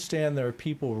understand there are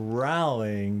people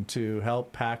rallying to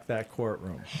help pack that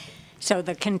courtroom. So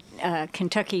the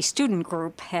Kentucky Student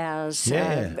Group has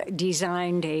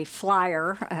designed a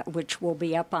flyer, which will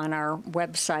be up on our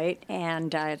website,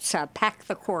 and it's Pack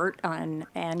the Court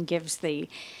and gives the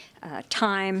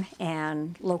time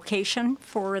and location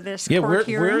for this court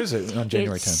hearing. Where is it on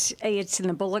January 10th? It's in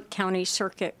the Bullock County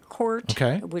Circuit Court,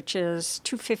 which is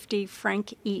 250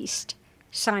 Frank East,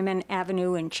 Simon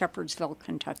Avenue in Shepherdsville,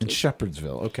 Kentucky. In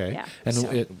Shepherdsville, okay. Yeah,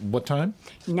 and what time?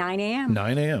 9 a.m.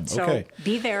 9 a.m., okay. So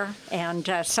be there, and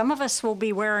some of us will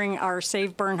be wearing our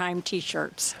Save Bernheim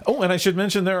T-shirts. Oh, and I should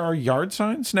mention there are yard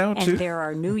signs now, too? And there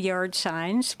are new yard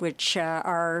signs, which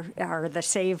are the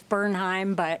Save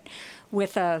Bernheim, but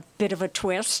with a bit of a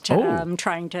twist,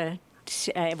 trying to...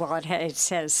 it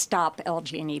says Stop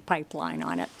LG&E Pipeline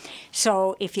on it.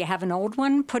 So if you have an old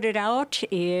one, put it out.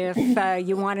 If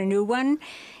you want a new one,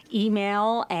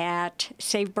 email at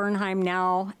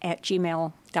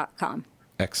savebernheimnow@gmail.com.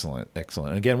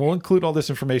 Excellent. Again, we'll include all this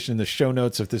information in the show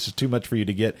notes. If this is too much for you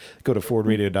to get, go to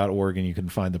forwardradio.org and you can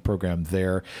find the program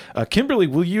there. Kimberly,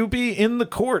 will you be in the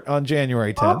court on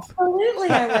January 10th? Absolutely,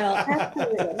 I will.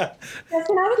 Absolutely. Yes,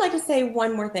 and I would like to say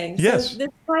one more thing. Yes. So this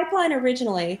pipeline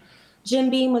originally,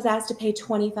 Jim Beam was asked to pay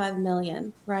 $25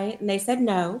 million, right? And they said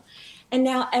no. And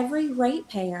now every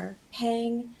ratepayer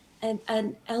paying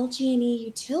an LG&E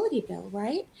utility bill,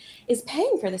 right, is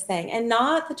paying for this thing, and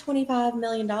not the $25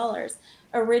 million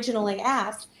originally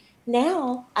asked.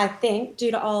 Now, I think,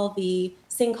 due to all the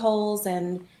sinkholes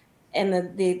and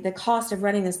the cost of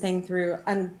running this thing through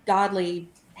ungodly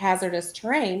hazardous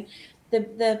terrain,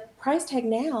 the price tag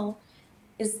now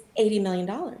is $80 million.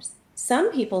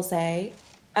 Some people say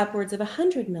upwards of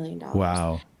 $100 million.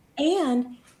 Wow.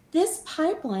 And this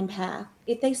pipeline path,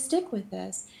 if they stick with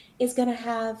this, is going to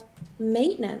have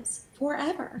maintenance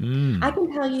forever. I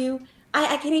can tell you,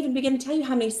 I can't even begin to tell you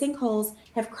how many sinkholes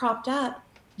have cropped up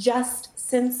just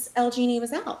since LG&E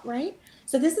was out, right?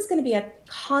 So this is going to be a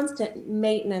constant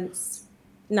maintenance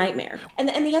nightmare.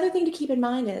 And the other thing to keep in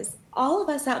mind is all of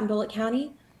us out in Bullock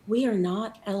County, we are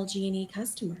not LG&E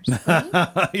customers. Right?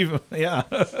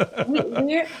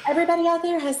 Everybody out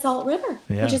there has Salt River,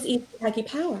 which is East Kentucky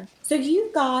Power. So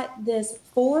you've got this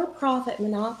for-profit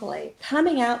monopoly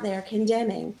coming out there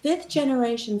condemning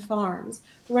fifth-generation farms,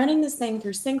 running this thing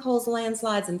through sinkholes,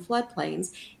 landslides, and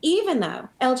floodplains, even though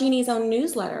LG&E's own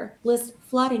newsletter lists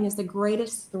flooding as the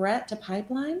greatest threat to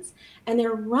pipelines, and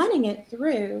they're running it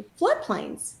through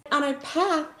floodplains on a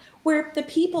path where the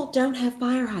people don't have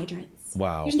fire hydrants.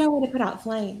 Wow. There's no way to put out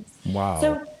flames. Wow.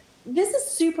 So this is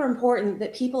super important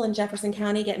that people in Jefferson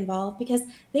County get involved because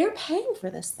they're paying for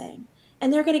this thing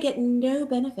and they're going to get no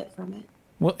benefit from it.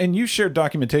 Well, and you shared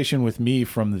documentation with me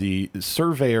from the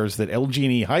surveyors that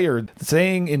LG&E hired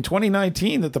saying in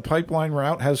 2019 that the pipeline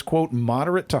route has, quote,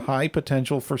 moderate to high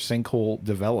potential for sinkhole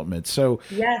development. So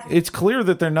it's clear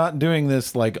that they're not doing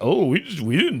this like, oh, we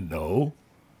didn't know.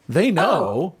 They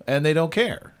know and they don't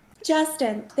care.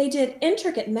 Justin, they did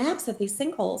intricate maps of these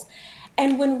sinkholes.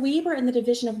 And when we were in the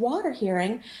Division of Water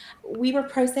hearing, we were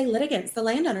pro se litigants, the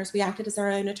landowners. We acted as our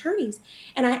own attorneys.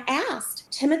 And I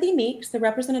asked Timothy Meeks, the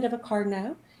representative of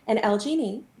Cardno and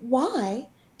LG&E, why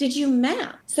did you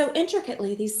map so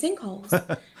intricately these sinkholes?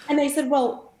 And they said,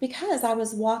 well, because I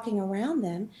was walking around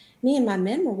them. Me and my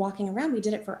men were walking around. We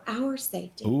did it for our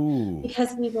safety.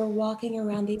 Because we were walking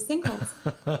around these sinkholes.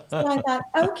 So I thought,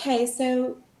 okay,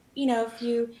 so if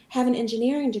you have an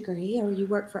engineering degree or you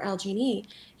work for LG&E,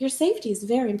 your safety is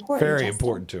very important. Very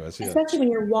important to us, especially when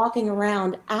you're walking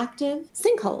around active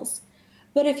sinkholes.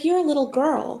 But if you're a little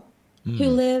girl who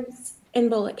lives in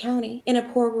Bullock County in a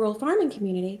poor rural farming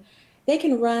community, they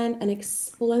can run an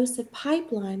explosive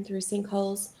pipeline through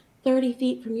sinkholes 30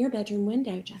 feet from your bedroom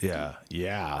window, Justin.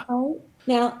 Yeah. Oh,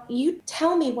 now, you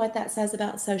tell me what that says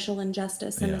about social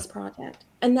injustice in this project.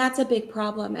 And that's a big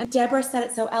problem. And Deborah said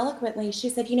it so eloquently. She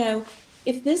said,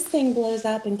 If this thing blows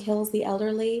up and kills the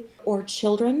elderly or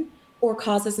children or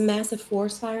causes massive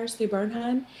forest fires through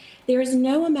Bernheim, there is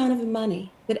no amount of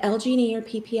money that LG&E or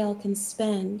PPL can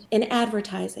spend in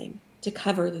advertising to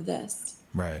cover this.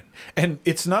 Right. And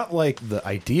it's not like the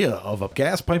idea of a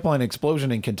gas pipeline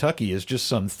explosion in Kentucky is just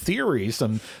some theory,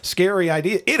 some scary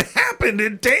idea. It happened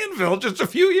in Danville just a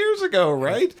few years ago,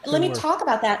 right? Let me talk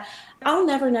about that. I'll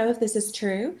never know if this is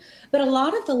true, but a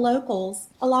lot of the locals,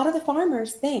 a lot of the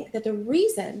farmers think that the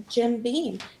reason Jim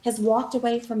Beam has walked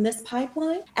away from this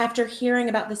pipeline after hearing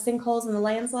about the sinkholes and the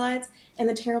landslides and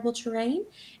the terrible terrain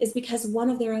is because one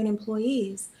of their own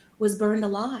employees was burned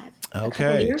alive a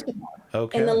couple of years ago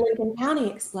in the Lincoln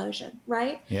County explosion,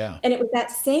 right? Yeah. And it was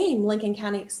that same Lincoln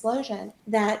County explosion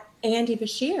that Andy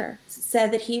Beshear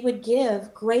said that he would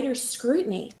give greater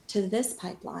scrutiny to this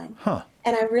pipeline. Huh.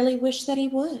 And I really wish that he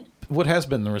would. What has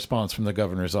been the response from the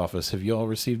governor's office? Have you all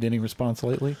received any response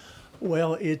lately?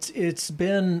 Well, it's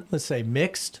been, let's say,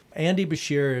 mixed. Andy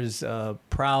Beshear is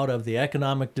proud of the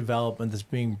economic development that's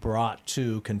being brought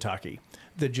to Kentucky.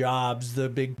 The jobs, the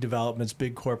big developments,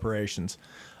 big corporations.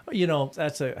 You know,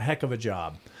 that's a heck of a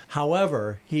job.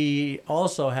 However, he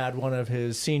also had one of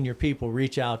his senior people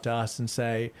reach out to us and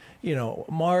say, you know,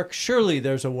 Mark, surely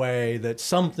there's a way that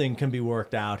something can be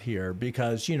worked out here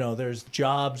because, you know, there's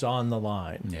jobs on the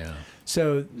line. Yeah.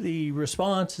 So the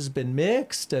response has been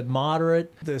mixed and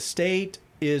moderate. The state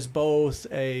is both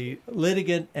a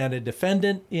litigant and a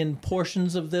defendant in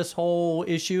portions of this whole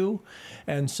issue.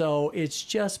 And so it's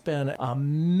just been a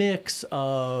mix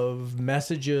of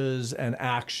messages and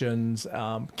actions.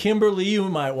 Kimberly, you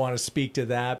might want to speak to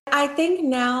that. I think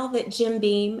now that Jim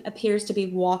Beam appears to be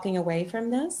walking away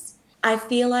from this, I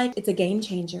feel like it's a game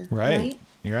changer. Right.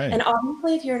 You're right. And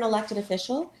obviously, if you're an elected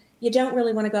official, you don't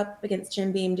really want to go up against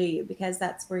Jim Beam, do you? Because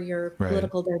that's where your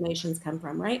political donations come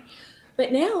from, right?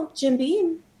 But now Jim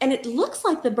Beam, and it looks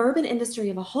like the bourbon industry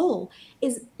of a whole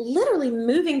is literally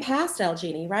moving past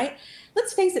LG&E, right?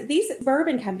 Let's face it, these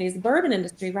bourbon companies, the bourbon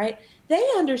industry, right? They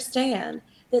understand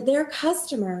that their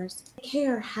customers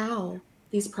care how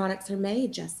these products are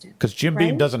made, Justin. Because Jim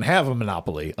Beam doesn't have a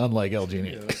monopoly, unlike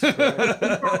LG&E. That's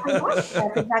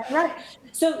exactly right.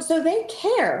 So they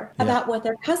care about what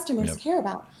their customers care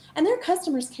about. And their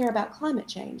customers care about climate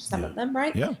change, some of them,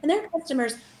 right? Yeah. And their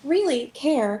customers really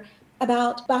care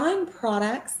about buying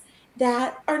products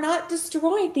that are not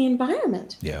destroying the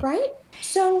environment, right?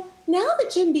 So now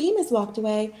that Jim Beam has walked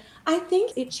away, I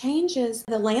think it changes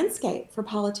the landscape for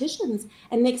politicians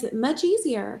and makes it much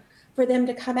easier for them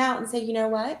to come out and say, you know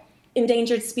what?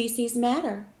 Endangered species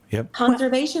matter. Yep.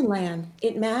 Conservation land,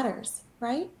 it matters,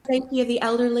 right? Safety of the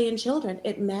elderly and children,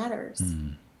 it matters.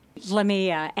 Let me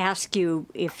ask you,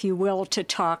 if you will, to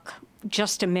talk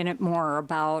just a minute more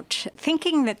about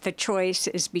thinking that the choice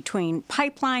is between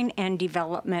pipeline and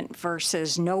development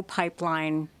versus no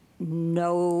pipeline,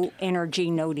 no energy,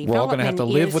 no development. We're all going to have to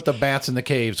live with the bats in the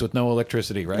caves with no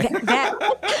electricity, right?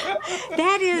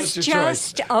 That is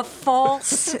just a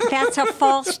false, that's a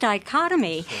false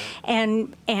dichotomy.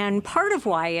 And part of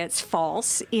why it's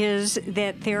false is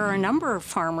that there are a number of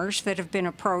farmers that have been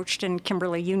approached, and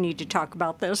Kimberly, you need to talk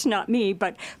about this, not me,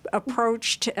 but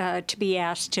approached to be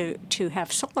asked to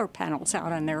have solar panels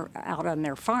out on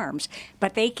their farms.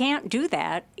 But they can't do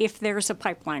that if there's a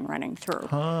pipeline running through.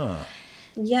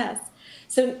 Yes.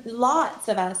 So lots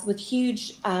of us with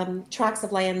huge tracts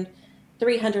of land,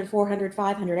 300, 400,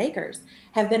 500 acres,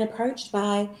 have been approached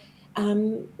by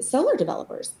solar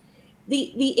developers.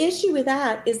 The issue with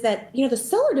that is that, you know, the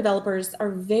solar developers are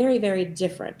very, very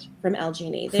different from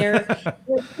LG&E. Their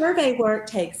survey work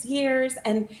takes years,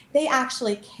 and they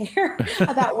actually care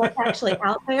about what's actually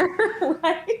out there,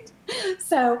 right?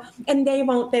 So, and they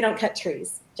don't cut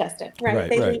trees, Justin, right?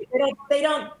 They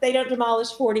don't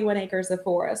demolish 41 acres of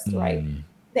forest, right?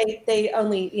 They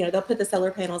only, you know, they'll put the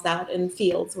solar panels out in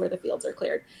fields where the fields are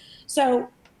cleared. So,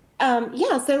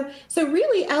 so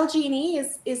really LG&E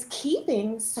is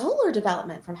keeping solar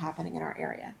development from happening in our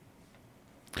area.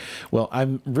 Well,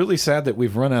 I'm really sad that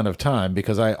we've run out of time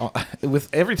because with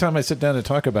every time I sit down to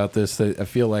talk about this, I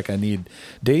feel like I need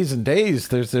days and days.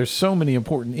 There's so many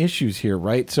important issues here,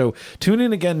 right? So tune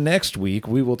in again next week.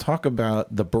 We will talk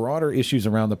about the broader issues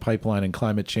around the pipeline and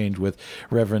climate change with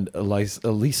Reverend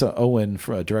Elisa Owen,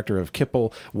 Director of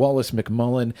Kipple, Wallace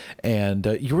McMullen, and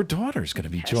your daughter's going to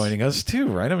be joining us too,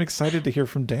 right? I'm excited to hear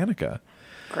from Danica.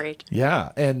 Great.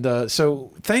 Yeah. And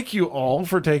so thank you all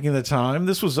for taking the time.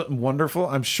 This was wonderful.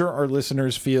 I'm sure our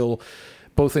listeners feel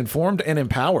both informed and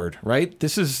empowered, right?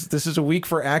 This is a week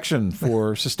for action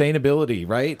for sustainability,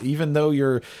 right? Even though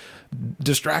you're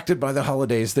distracted by the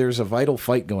holidays, there's a vital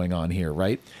fight going on here,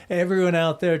 right? Everyone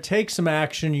out there, take some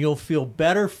action. You'll feel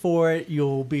better for it.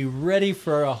 You'll be ready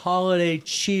for a holiday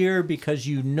cheer because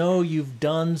you know you've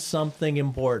done something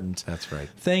important. That's right.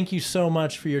 Thank you so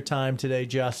much for your time today,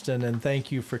 Justin, and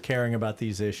thank you for caring about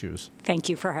these issues. Thank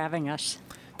you for having us.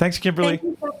 Thanks, Kimberly. Thank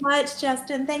you so much,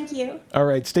 Justin. Thank you. All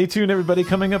right, stay tuned, everybody.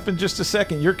 Coming up in just a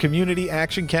second, your community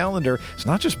action calendar. It's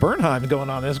not just Bernheim going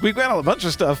on this. We've got a bunch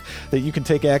of stuff that you can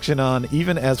take action on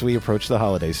even as we approach the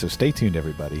holidays. So stay tuned,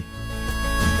 everybody.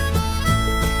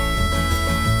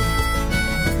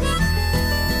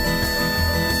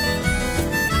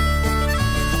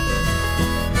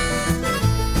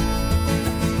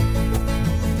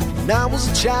 When I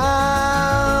was a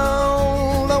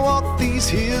child, I walked these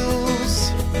hills,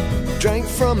 drank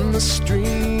from the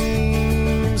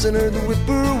streams and heard the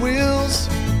whippoorwills,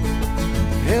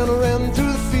 and I ran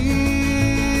through the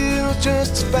fields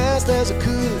just as fast as I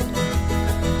could,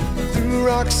 through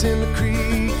rocks in the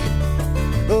creek,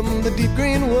 up the deep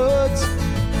green woods,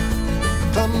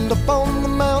 climbed up on the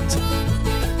mountain,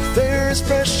 there as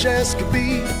fresh as could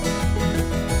be.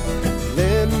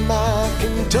 Let my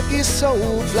Kentucky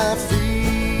soul fly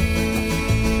free,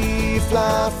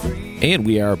 fly free. And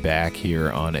we are back here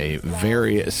on a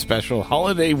very special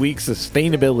holiday week,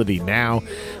 Sustainability Now,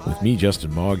 with me,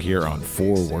 Justin Mogg, here on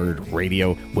Forward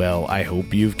Radio. Well, I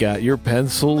hope you've got your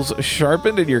pencils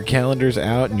sharpened and your calendars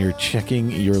out and you're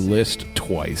checking your list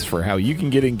twice for how you can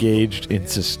get engaged in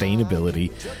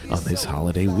sustainability on this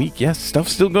holiday week. Yes,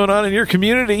 stuff's still going on in your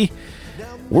community.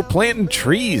 We're planting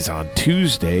trees on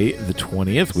Tuesday, the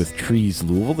 20th, with Trees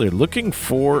Louisville. They're looking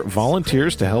for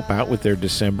volunteers to help out with their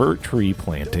December tree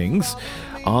plantings.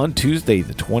 On Tuesday,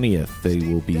 the 20th, they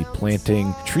will be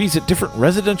planting trees at different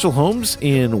residential homes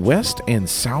in West and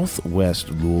Southwest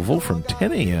Louisville from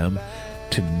 10 a.m.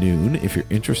 to noon. If you're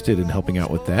interested in helping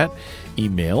out with that,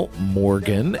 email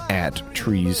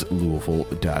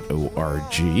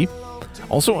morgan@treeslouisville.org.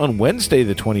 Also on Wednesday,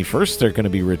 the 21st, they're going to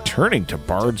be returning to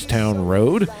Bardstown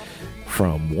Road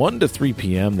from 1 to 3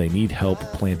 p.m. They need help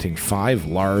planting 5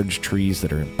 large trees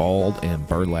that are in bald and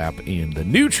burlap in the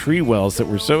new tree wells that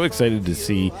we're so excited to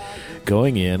see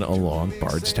going in along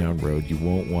Bardstown Road. You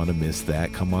won't want to miss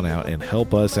that. Come on out and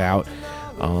help us out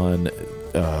on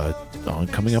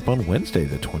coming up on Wednesday,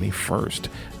 the 21st.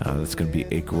 That's going to be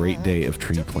a great day of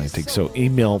tree planting. So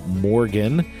email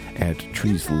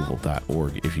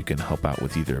morgan@treeslouisville.org if you can help out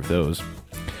with either of those.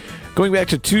 Going back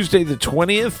to Tuesday, the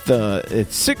 20th,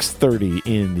 at 6:30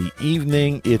 in the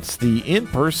evening, it's the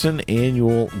in-person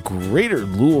annual Greater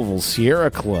Louisville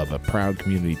Sierra Club, a proud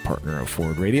community partner of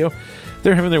Forward Radio.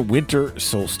 They're having their winter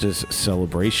solstice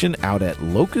celebration out at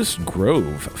Locust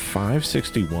Grove,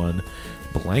 561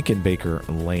 Blankenbaker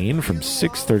Lane from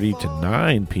 6:30 to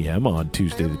 9 p.m. on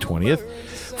Tuesday the 20th.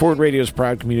 Forward Radio's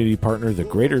proud community partner, the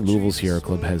Greater Louisville Sierra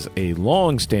Club, has a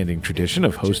long-standing tradition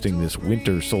of hosting this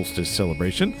winter solstice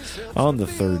celebration on the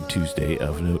third Tuesday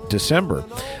of December.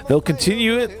 They'll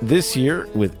continue it this year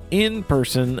with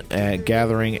in-person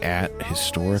gathering at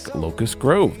historic Locust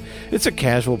Grove. It's a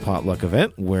casual potluck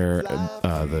event where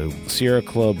the Sierra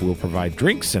Club will provide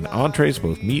drinks and entrees,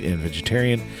 both meat and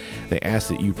vegetarian. They ask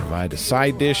that you provide a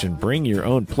side dish and bring your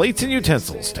own plates and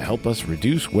utensils to help us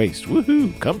reduce waste.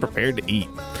 Woohoo! Come prepared to eat.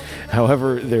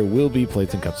 However, there will be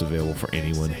plates and cups available for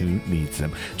anyone who needs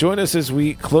them. Join us as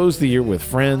we close the year with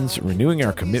friends, renewing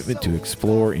our commitment to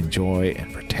explore, enjoy,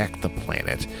 and protect the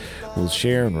planet. We'll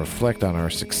share and reflect on our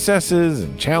successes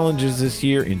and challenges this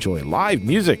year, enjoy live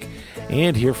music,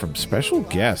 and hear from special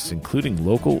guests, including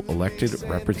local elected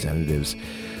representatives.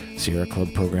 Sierra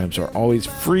Club programs are always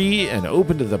free and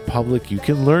open to the public. You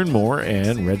can learn more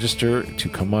and register to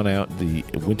come on out the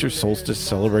Winter Solstice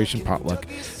Celebration Potluck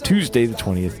Tuesday the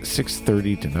 20th,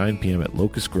 6:30 to 9 p.m. at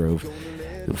Locust Grove.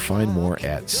 You'll find more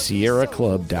at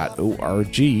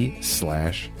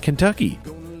sierraclub.org/Kentucky.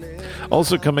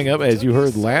 Also coming up, as you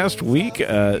heard last week,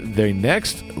 the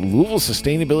next Louisville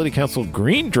Sustainability Council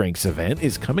Green Drinks event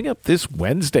is coming up this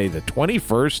Wednesday, the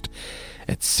 21st,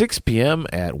 at 6 p.m.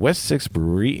 at West 6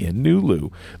 Brewery in New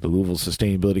Lou. The Louisville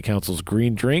Sustainability Council's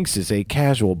Green Drinks is a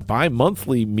casual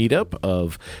bi-monthly meetup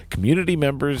of community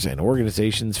members and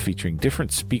organizations featuring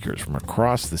different speakers from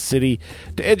across the city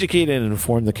to educate and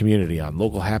inform the community on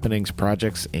local happenings,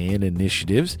 projects, and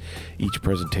initiatives. Each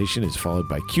presentation is followed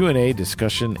by Q&A,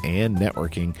 discussion, and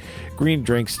networking. Green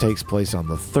Drinks takes place on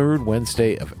the third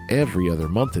Wednesday of every other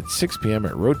month at 6 p.m.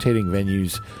 at rotating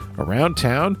venues around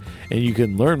town, and you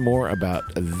can learn more about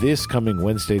this coming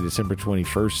Wednesday, December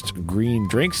 21st, Green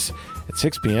Drinks at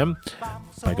 6 p.m.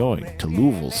 by going to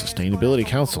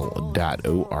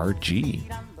LouisvilleSustainabilityCouncil.org.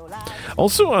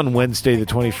 Also on Wednesday the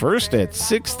 21st at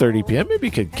 6:30 p.m., maybe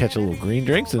you could catch a little green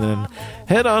drinks and then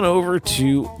head on over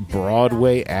to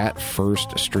Broadway at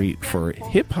First Street for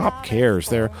Hip Hop Cares.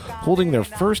 They're holding their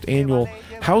first annual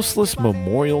Houseless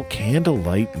Memorial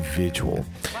Candlelight Vigil.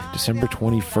 December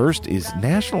 21st is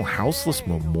National Houseless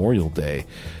Memorial Day.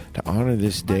 To honor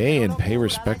this day and pay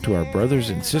respect to our brothers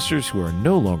and sisters who are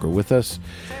no longer with us,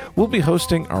 we'll be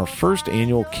hosting our first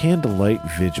annual Candlelight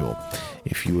Vigil.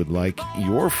 If you would like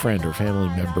your friend or family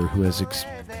member who was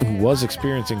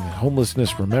experiencing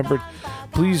homelessness remembered,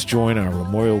 please join our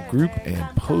memorial group and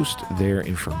post their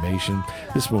information.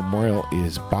 This memorial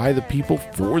is by the people,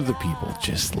 for the people,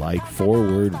 just like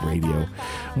Forward Radio.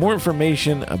 More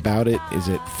information about it is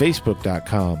at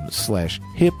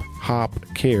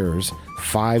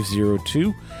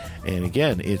facebook.com/hiphopcares502. And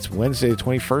again, it's Wednesday the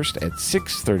 21st at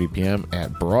 6:30 p.m.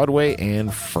 at Broadway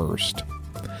and First.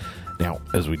 Now,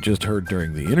 as we just heard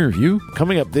during the interview,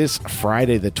 coming up this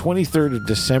Friday, the 23rd of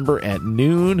December at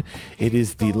noon, it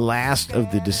is the last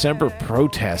of the December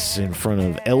protests in front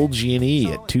of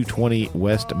LG&E at 220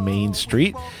 West Main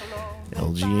Street.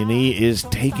 LG&E is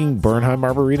taking Bernheim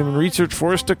Arboretum and Research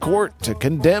Forest to court to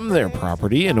condemn their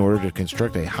property in order to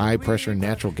construct a high-pressure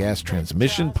natural gas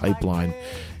transmission pipeline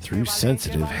through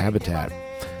sensitive habitat.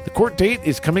 The court date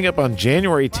is coming up on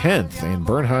January 10th, and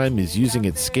Bernheim is using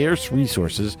its scarce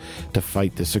resources to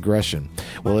fight this aggression.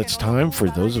 Well, it's time for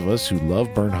those of us who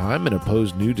love Bernheim and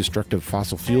oppose new destructive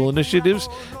fossil fuel initiatives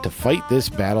to fight this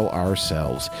battle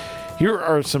ourselves. Here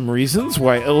are some reasons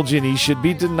why LG&E should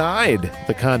be denied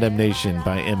the condemnation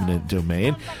by eminent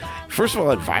domain. First of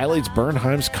all, it violates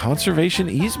Bernheim's conservation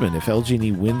easement. If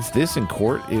LG&E wins this in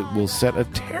court, it will set a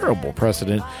terrible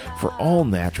precedent for all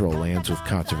natural lands with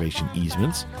conservation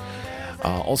easements.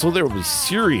 Also, there will be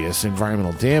serious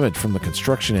environmental damage from the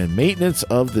construction and maintenance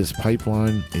of this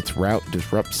pipeline. Its route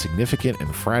disrupts significant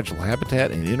and fragile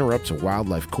habitat and interrupts a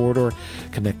wildlife corridor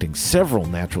connecting several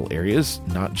natural areas,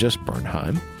 not just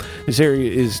Bernheim. This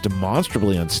area is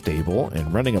demonstrably unstable,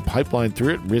 and running a pipeline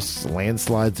through it risks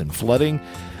landslides and flooding.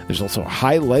 There's also a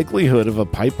high likelihood of a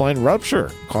pipeline rupture,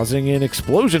 causing an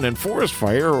explosion and forest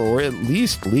fire, or at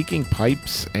least leaking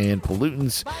pipes and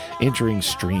pollutants entering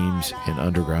streams and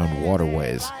underground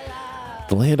waterways.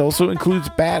 The land also includes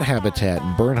bat habitat,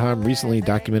 and Bernheim recently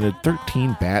documented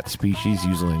 13 bat species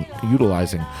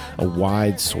utilizing a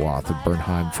wide swath of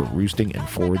Bernheim for roosting and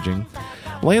foraging.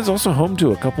 The land's also home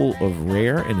to a couple of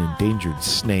rare and endangered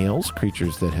snails,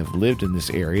 creatures that have lived in this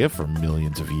area for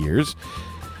millions of years.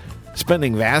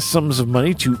 Spending vast sums of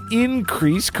money to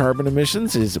increase carbon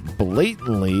emissions is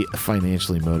blatantly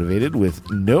financially motivated with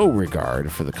no regard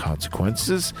for the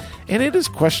consequences, and it is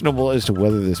questionable as to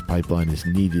whether this pipeline is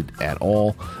needed at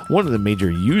all. One of the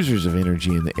major users of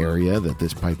energy in the area that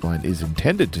this pipeline is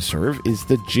intended to serve is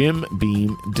the Jim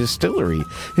Beam Distillery,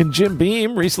 and Jim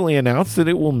Beam recently announced that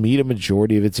it will meet a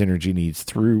majority of its energy needs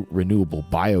through renewable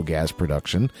biogas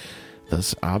production,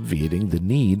 thus obviating the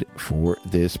need for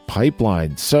this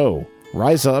pipeline. So,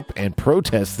 rise up and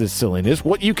protest this silliness.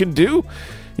 What you can do?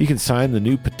 You can sign the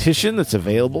new petition that's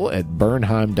available at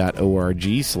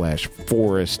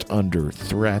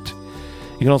bernheim.org/forestunderthreat.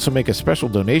 You can also make a special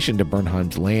donation to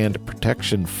Bernheim's Land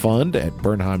Protection Fund at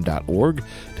bernheim.org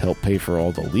to help pay for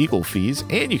all the legal fees,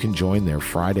 and you can join their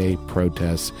Friday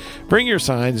protests. Bring your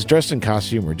signs, dress in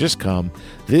costume, or just come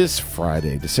this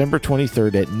Friday, December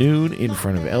 23rd at noon in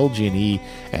front of LG&E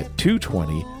at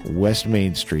 220 West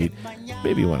Main Street.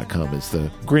 Maybe you want to come as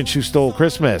the Grinch who stole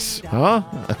Christmas, huh?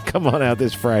 Come on out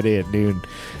this Friday at noon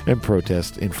and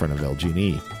protest in front of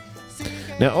LG&E.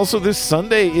 Now, also this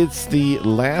Sunday, it's the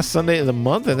last Sunday of the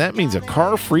month, and that means a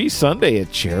car-free Sunday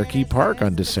at Cherokee Park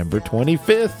on December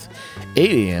 25th,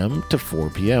 8 a.m. to 4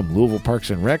 p.m. Louisville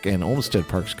Parks and Rec and Olmsted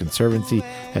Parks Conservancy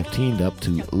have teamed up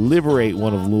to liberate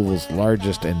one of Louisville's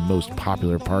largest and most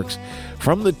popular parks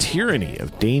from the tyranny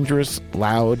of dangerous,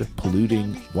 loud,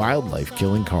 polluting,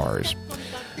 wildlife-killing cars.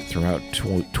 Throughout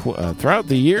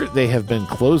the year, they have been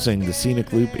closing the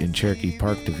scenic loop in Cherokee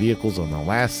Park to vehicles on the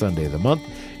last Sunday of the month.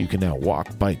 You can now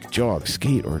walk, bike, jog,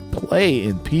 skate, or play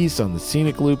in peace on the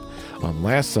scenic loop on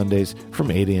last Sundays from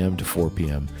 8 a.m. to 4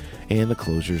 p.m. And the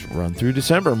closures run through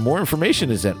December. More information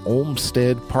is at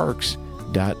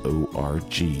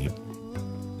olmstedparks.org.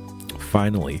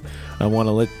 Finally, I want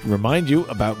to remind you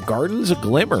about Gardens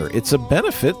A-Glimmer. It's a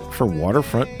benefit for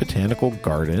Waterfront Botanical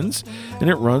Gardens, and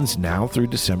it runs now through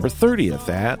December 30th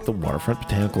at the Waterfront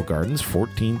Botanical Gardens,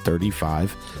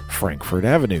 1435 Frankfurt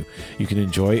Avenue. You can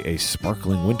enjoy a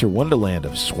sparkling winter wonderland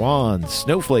of swans,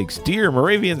 snowflakes, deer,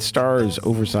 Moravian stars,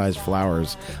 oversized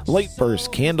flowers, light bursts,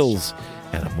 candles,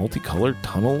 and a multicolored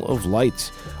tunnel of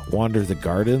lights. Wander the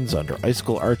gardens under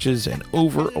icicle arches and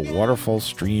over a waterfall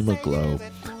stream aglow.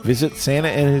 Visit Santa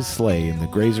and his sleigh in the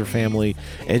Grazer Family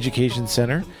Education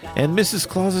Center and Mrs.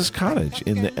 Claus's cottage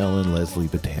in the Ellen Leslie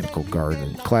Botanical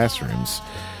Garden classrooms.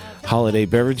 Holiday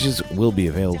beverages will be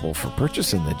available for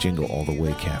purchase in the Jingle All the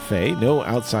Way Cafe. No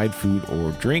outside food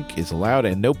or drink is allowed,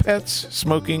 and no pets,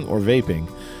 smoking, or vaping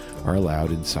are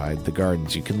allowed inside the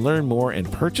gardens. You can learn more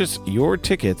and purchase your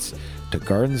tickets to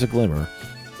Gardens A-Glimmer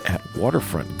at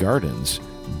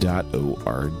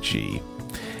waterfrontgardens.org.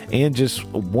 And just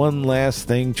one last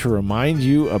thing to remind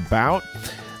you about: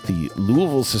 the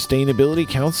Louisville Sustainability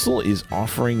Council is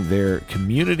offering their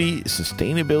community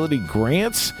sustainability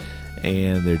grants,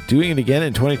 and they're doing it again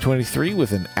in 2023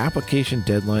 with an application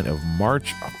deadline of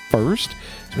March 1st.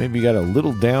 So maybe you got a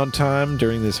little downtime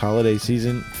during this holiday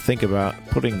season. Think about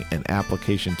putting an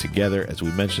application together. As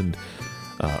we mentioned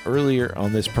earlier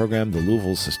on this program, the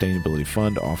Louisville Sustainability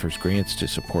Fund offers grants to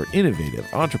support innovative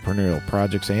entrepreneurial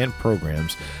projects and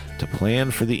programs to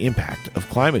plan for the impact of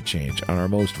climate change on our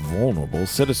most vulnerable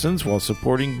citizens while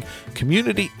supporting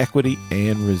community equity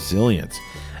and resilience.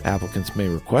 Applicants may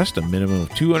request a minimum of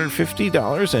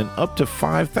 $250 and up to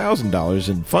 $5,000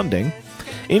 in funding.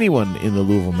 Anyone in the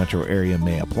Louisville metro area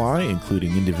may apply,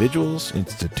 including individuals,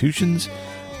 institutions,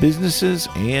 businesses,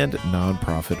 and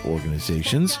nonprofit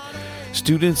organizations.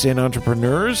 Students and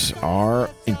entrepreneurs are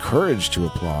encouraged to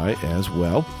apply as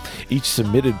well. Each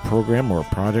submitted program or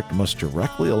project must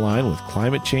directly align with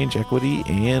climate change equity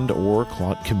and or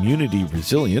community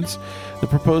resilience. The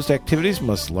proposed activities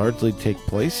must largely take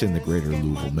place in the greater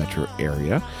Louisville metro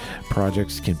area.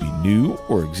 Projects can be new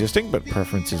or existing, but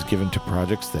preference is given to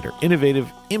projects that are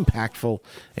innovative, impactful,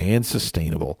 and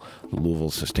sustainable. The Louisville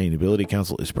Sustainability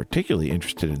Council is particularly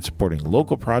interested in supporting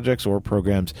local projects or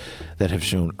programs that have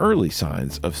shown early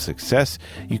signs of success.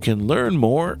 You can learn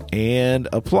more and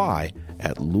apply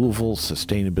at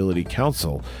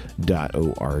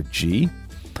LouisvilleSustainabilityCouncil.org.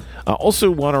 I also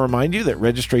want to remind you that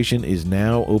registration is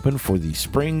now open for the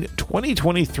Spring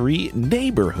 2023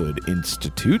 Neighborhood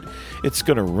Institute. It's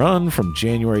going to run from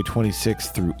January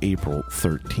 26th through April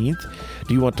 13th.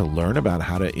 Do you want to learn about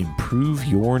how to improve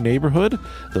your neighborhood?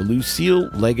 The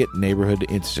Lucille Leggett Neighborhood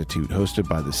Institute, hosted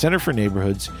by the Center for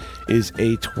Neighborhoods, is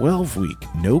a 12-week,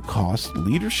 no-cost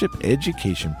leadership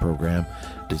education program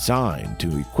designed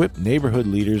to equip neighborhood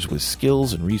leaders with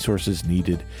skills and resources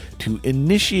needed to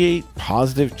initiate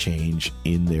positive change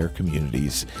in their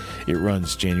communities. It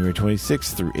runs January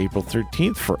 26th through April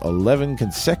 13th for 11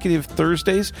 consecutive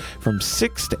Thursdays from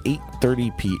 6 to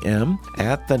 8:30 p.m.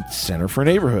 at the Center for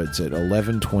Neighborhoods at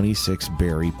 1126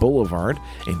 Berry Boulevard,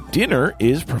 and dinner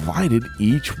is provided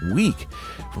each week.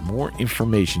 For more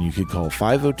information, you could call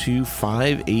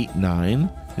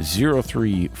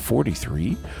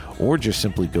 502-589-0343 or just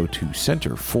simply go to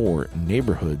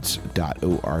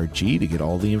centerforneighborhoods.org to get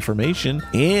all the information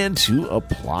and to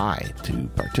apply to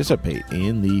participate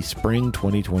in the Spring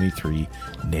 2023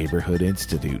 Neighborhood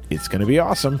Institute. It's going to be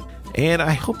awesome. And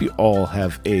I hope you all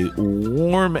have a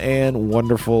warm and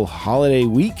wonderful holiday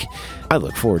week. I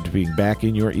look forward to being back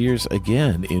in your ears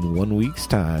again in 1 week's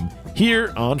time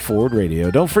here on Forward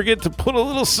Radio. Don't forget to put a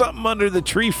little something under the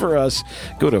tree for us.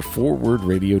 Go to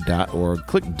forwardradio.org.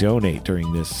 Click donate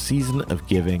during this season of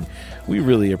giving. We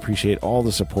really appreciate all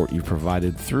the support you've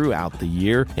provided throughout the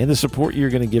year and the support you're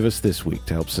going to give us this week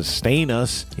to help sustain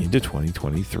us into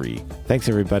 2023. Thanks,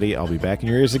 everybody. I'll be back in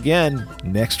your ears again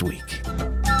next week.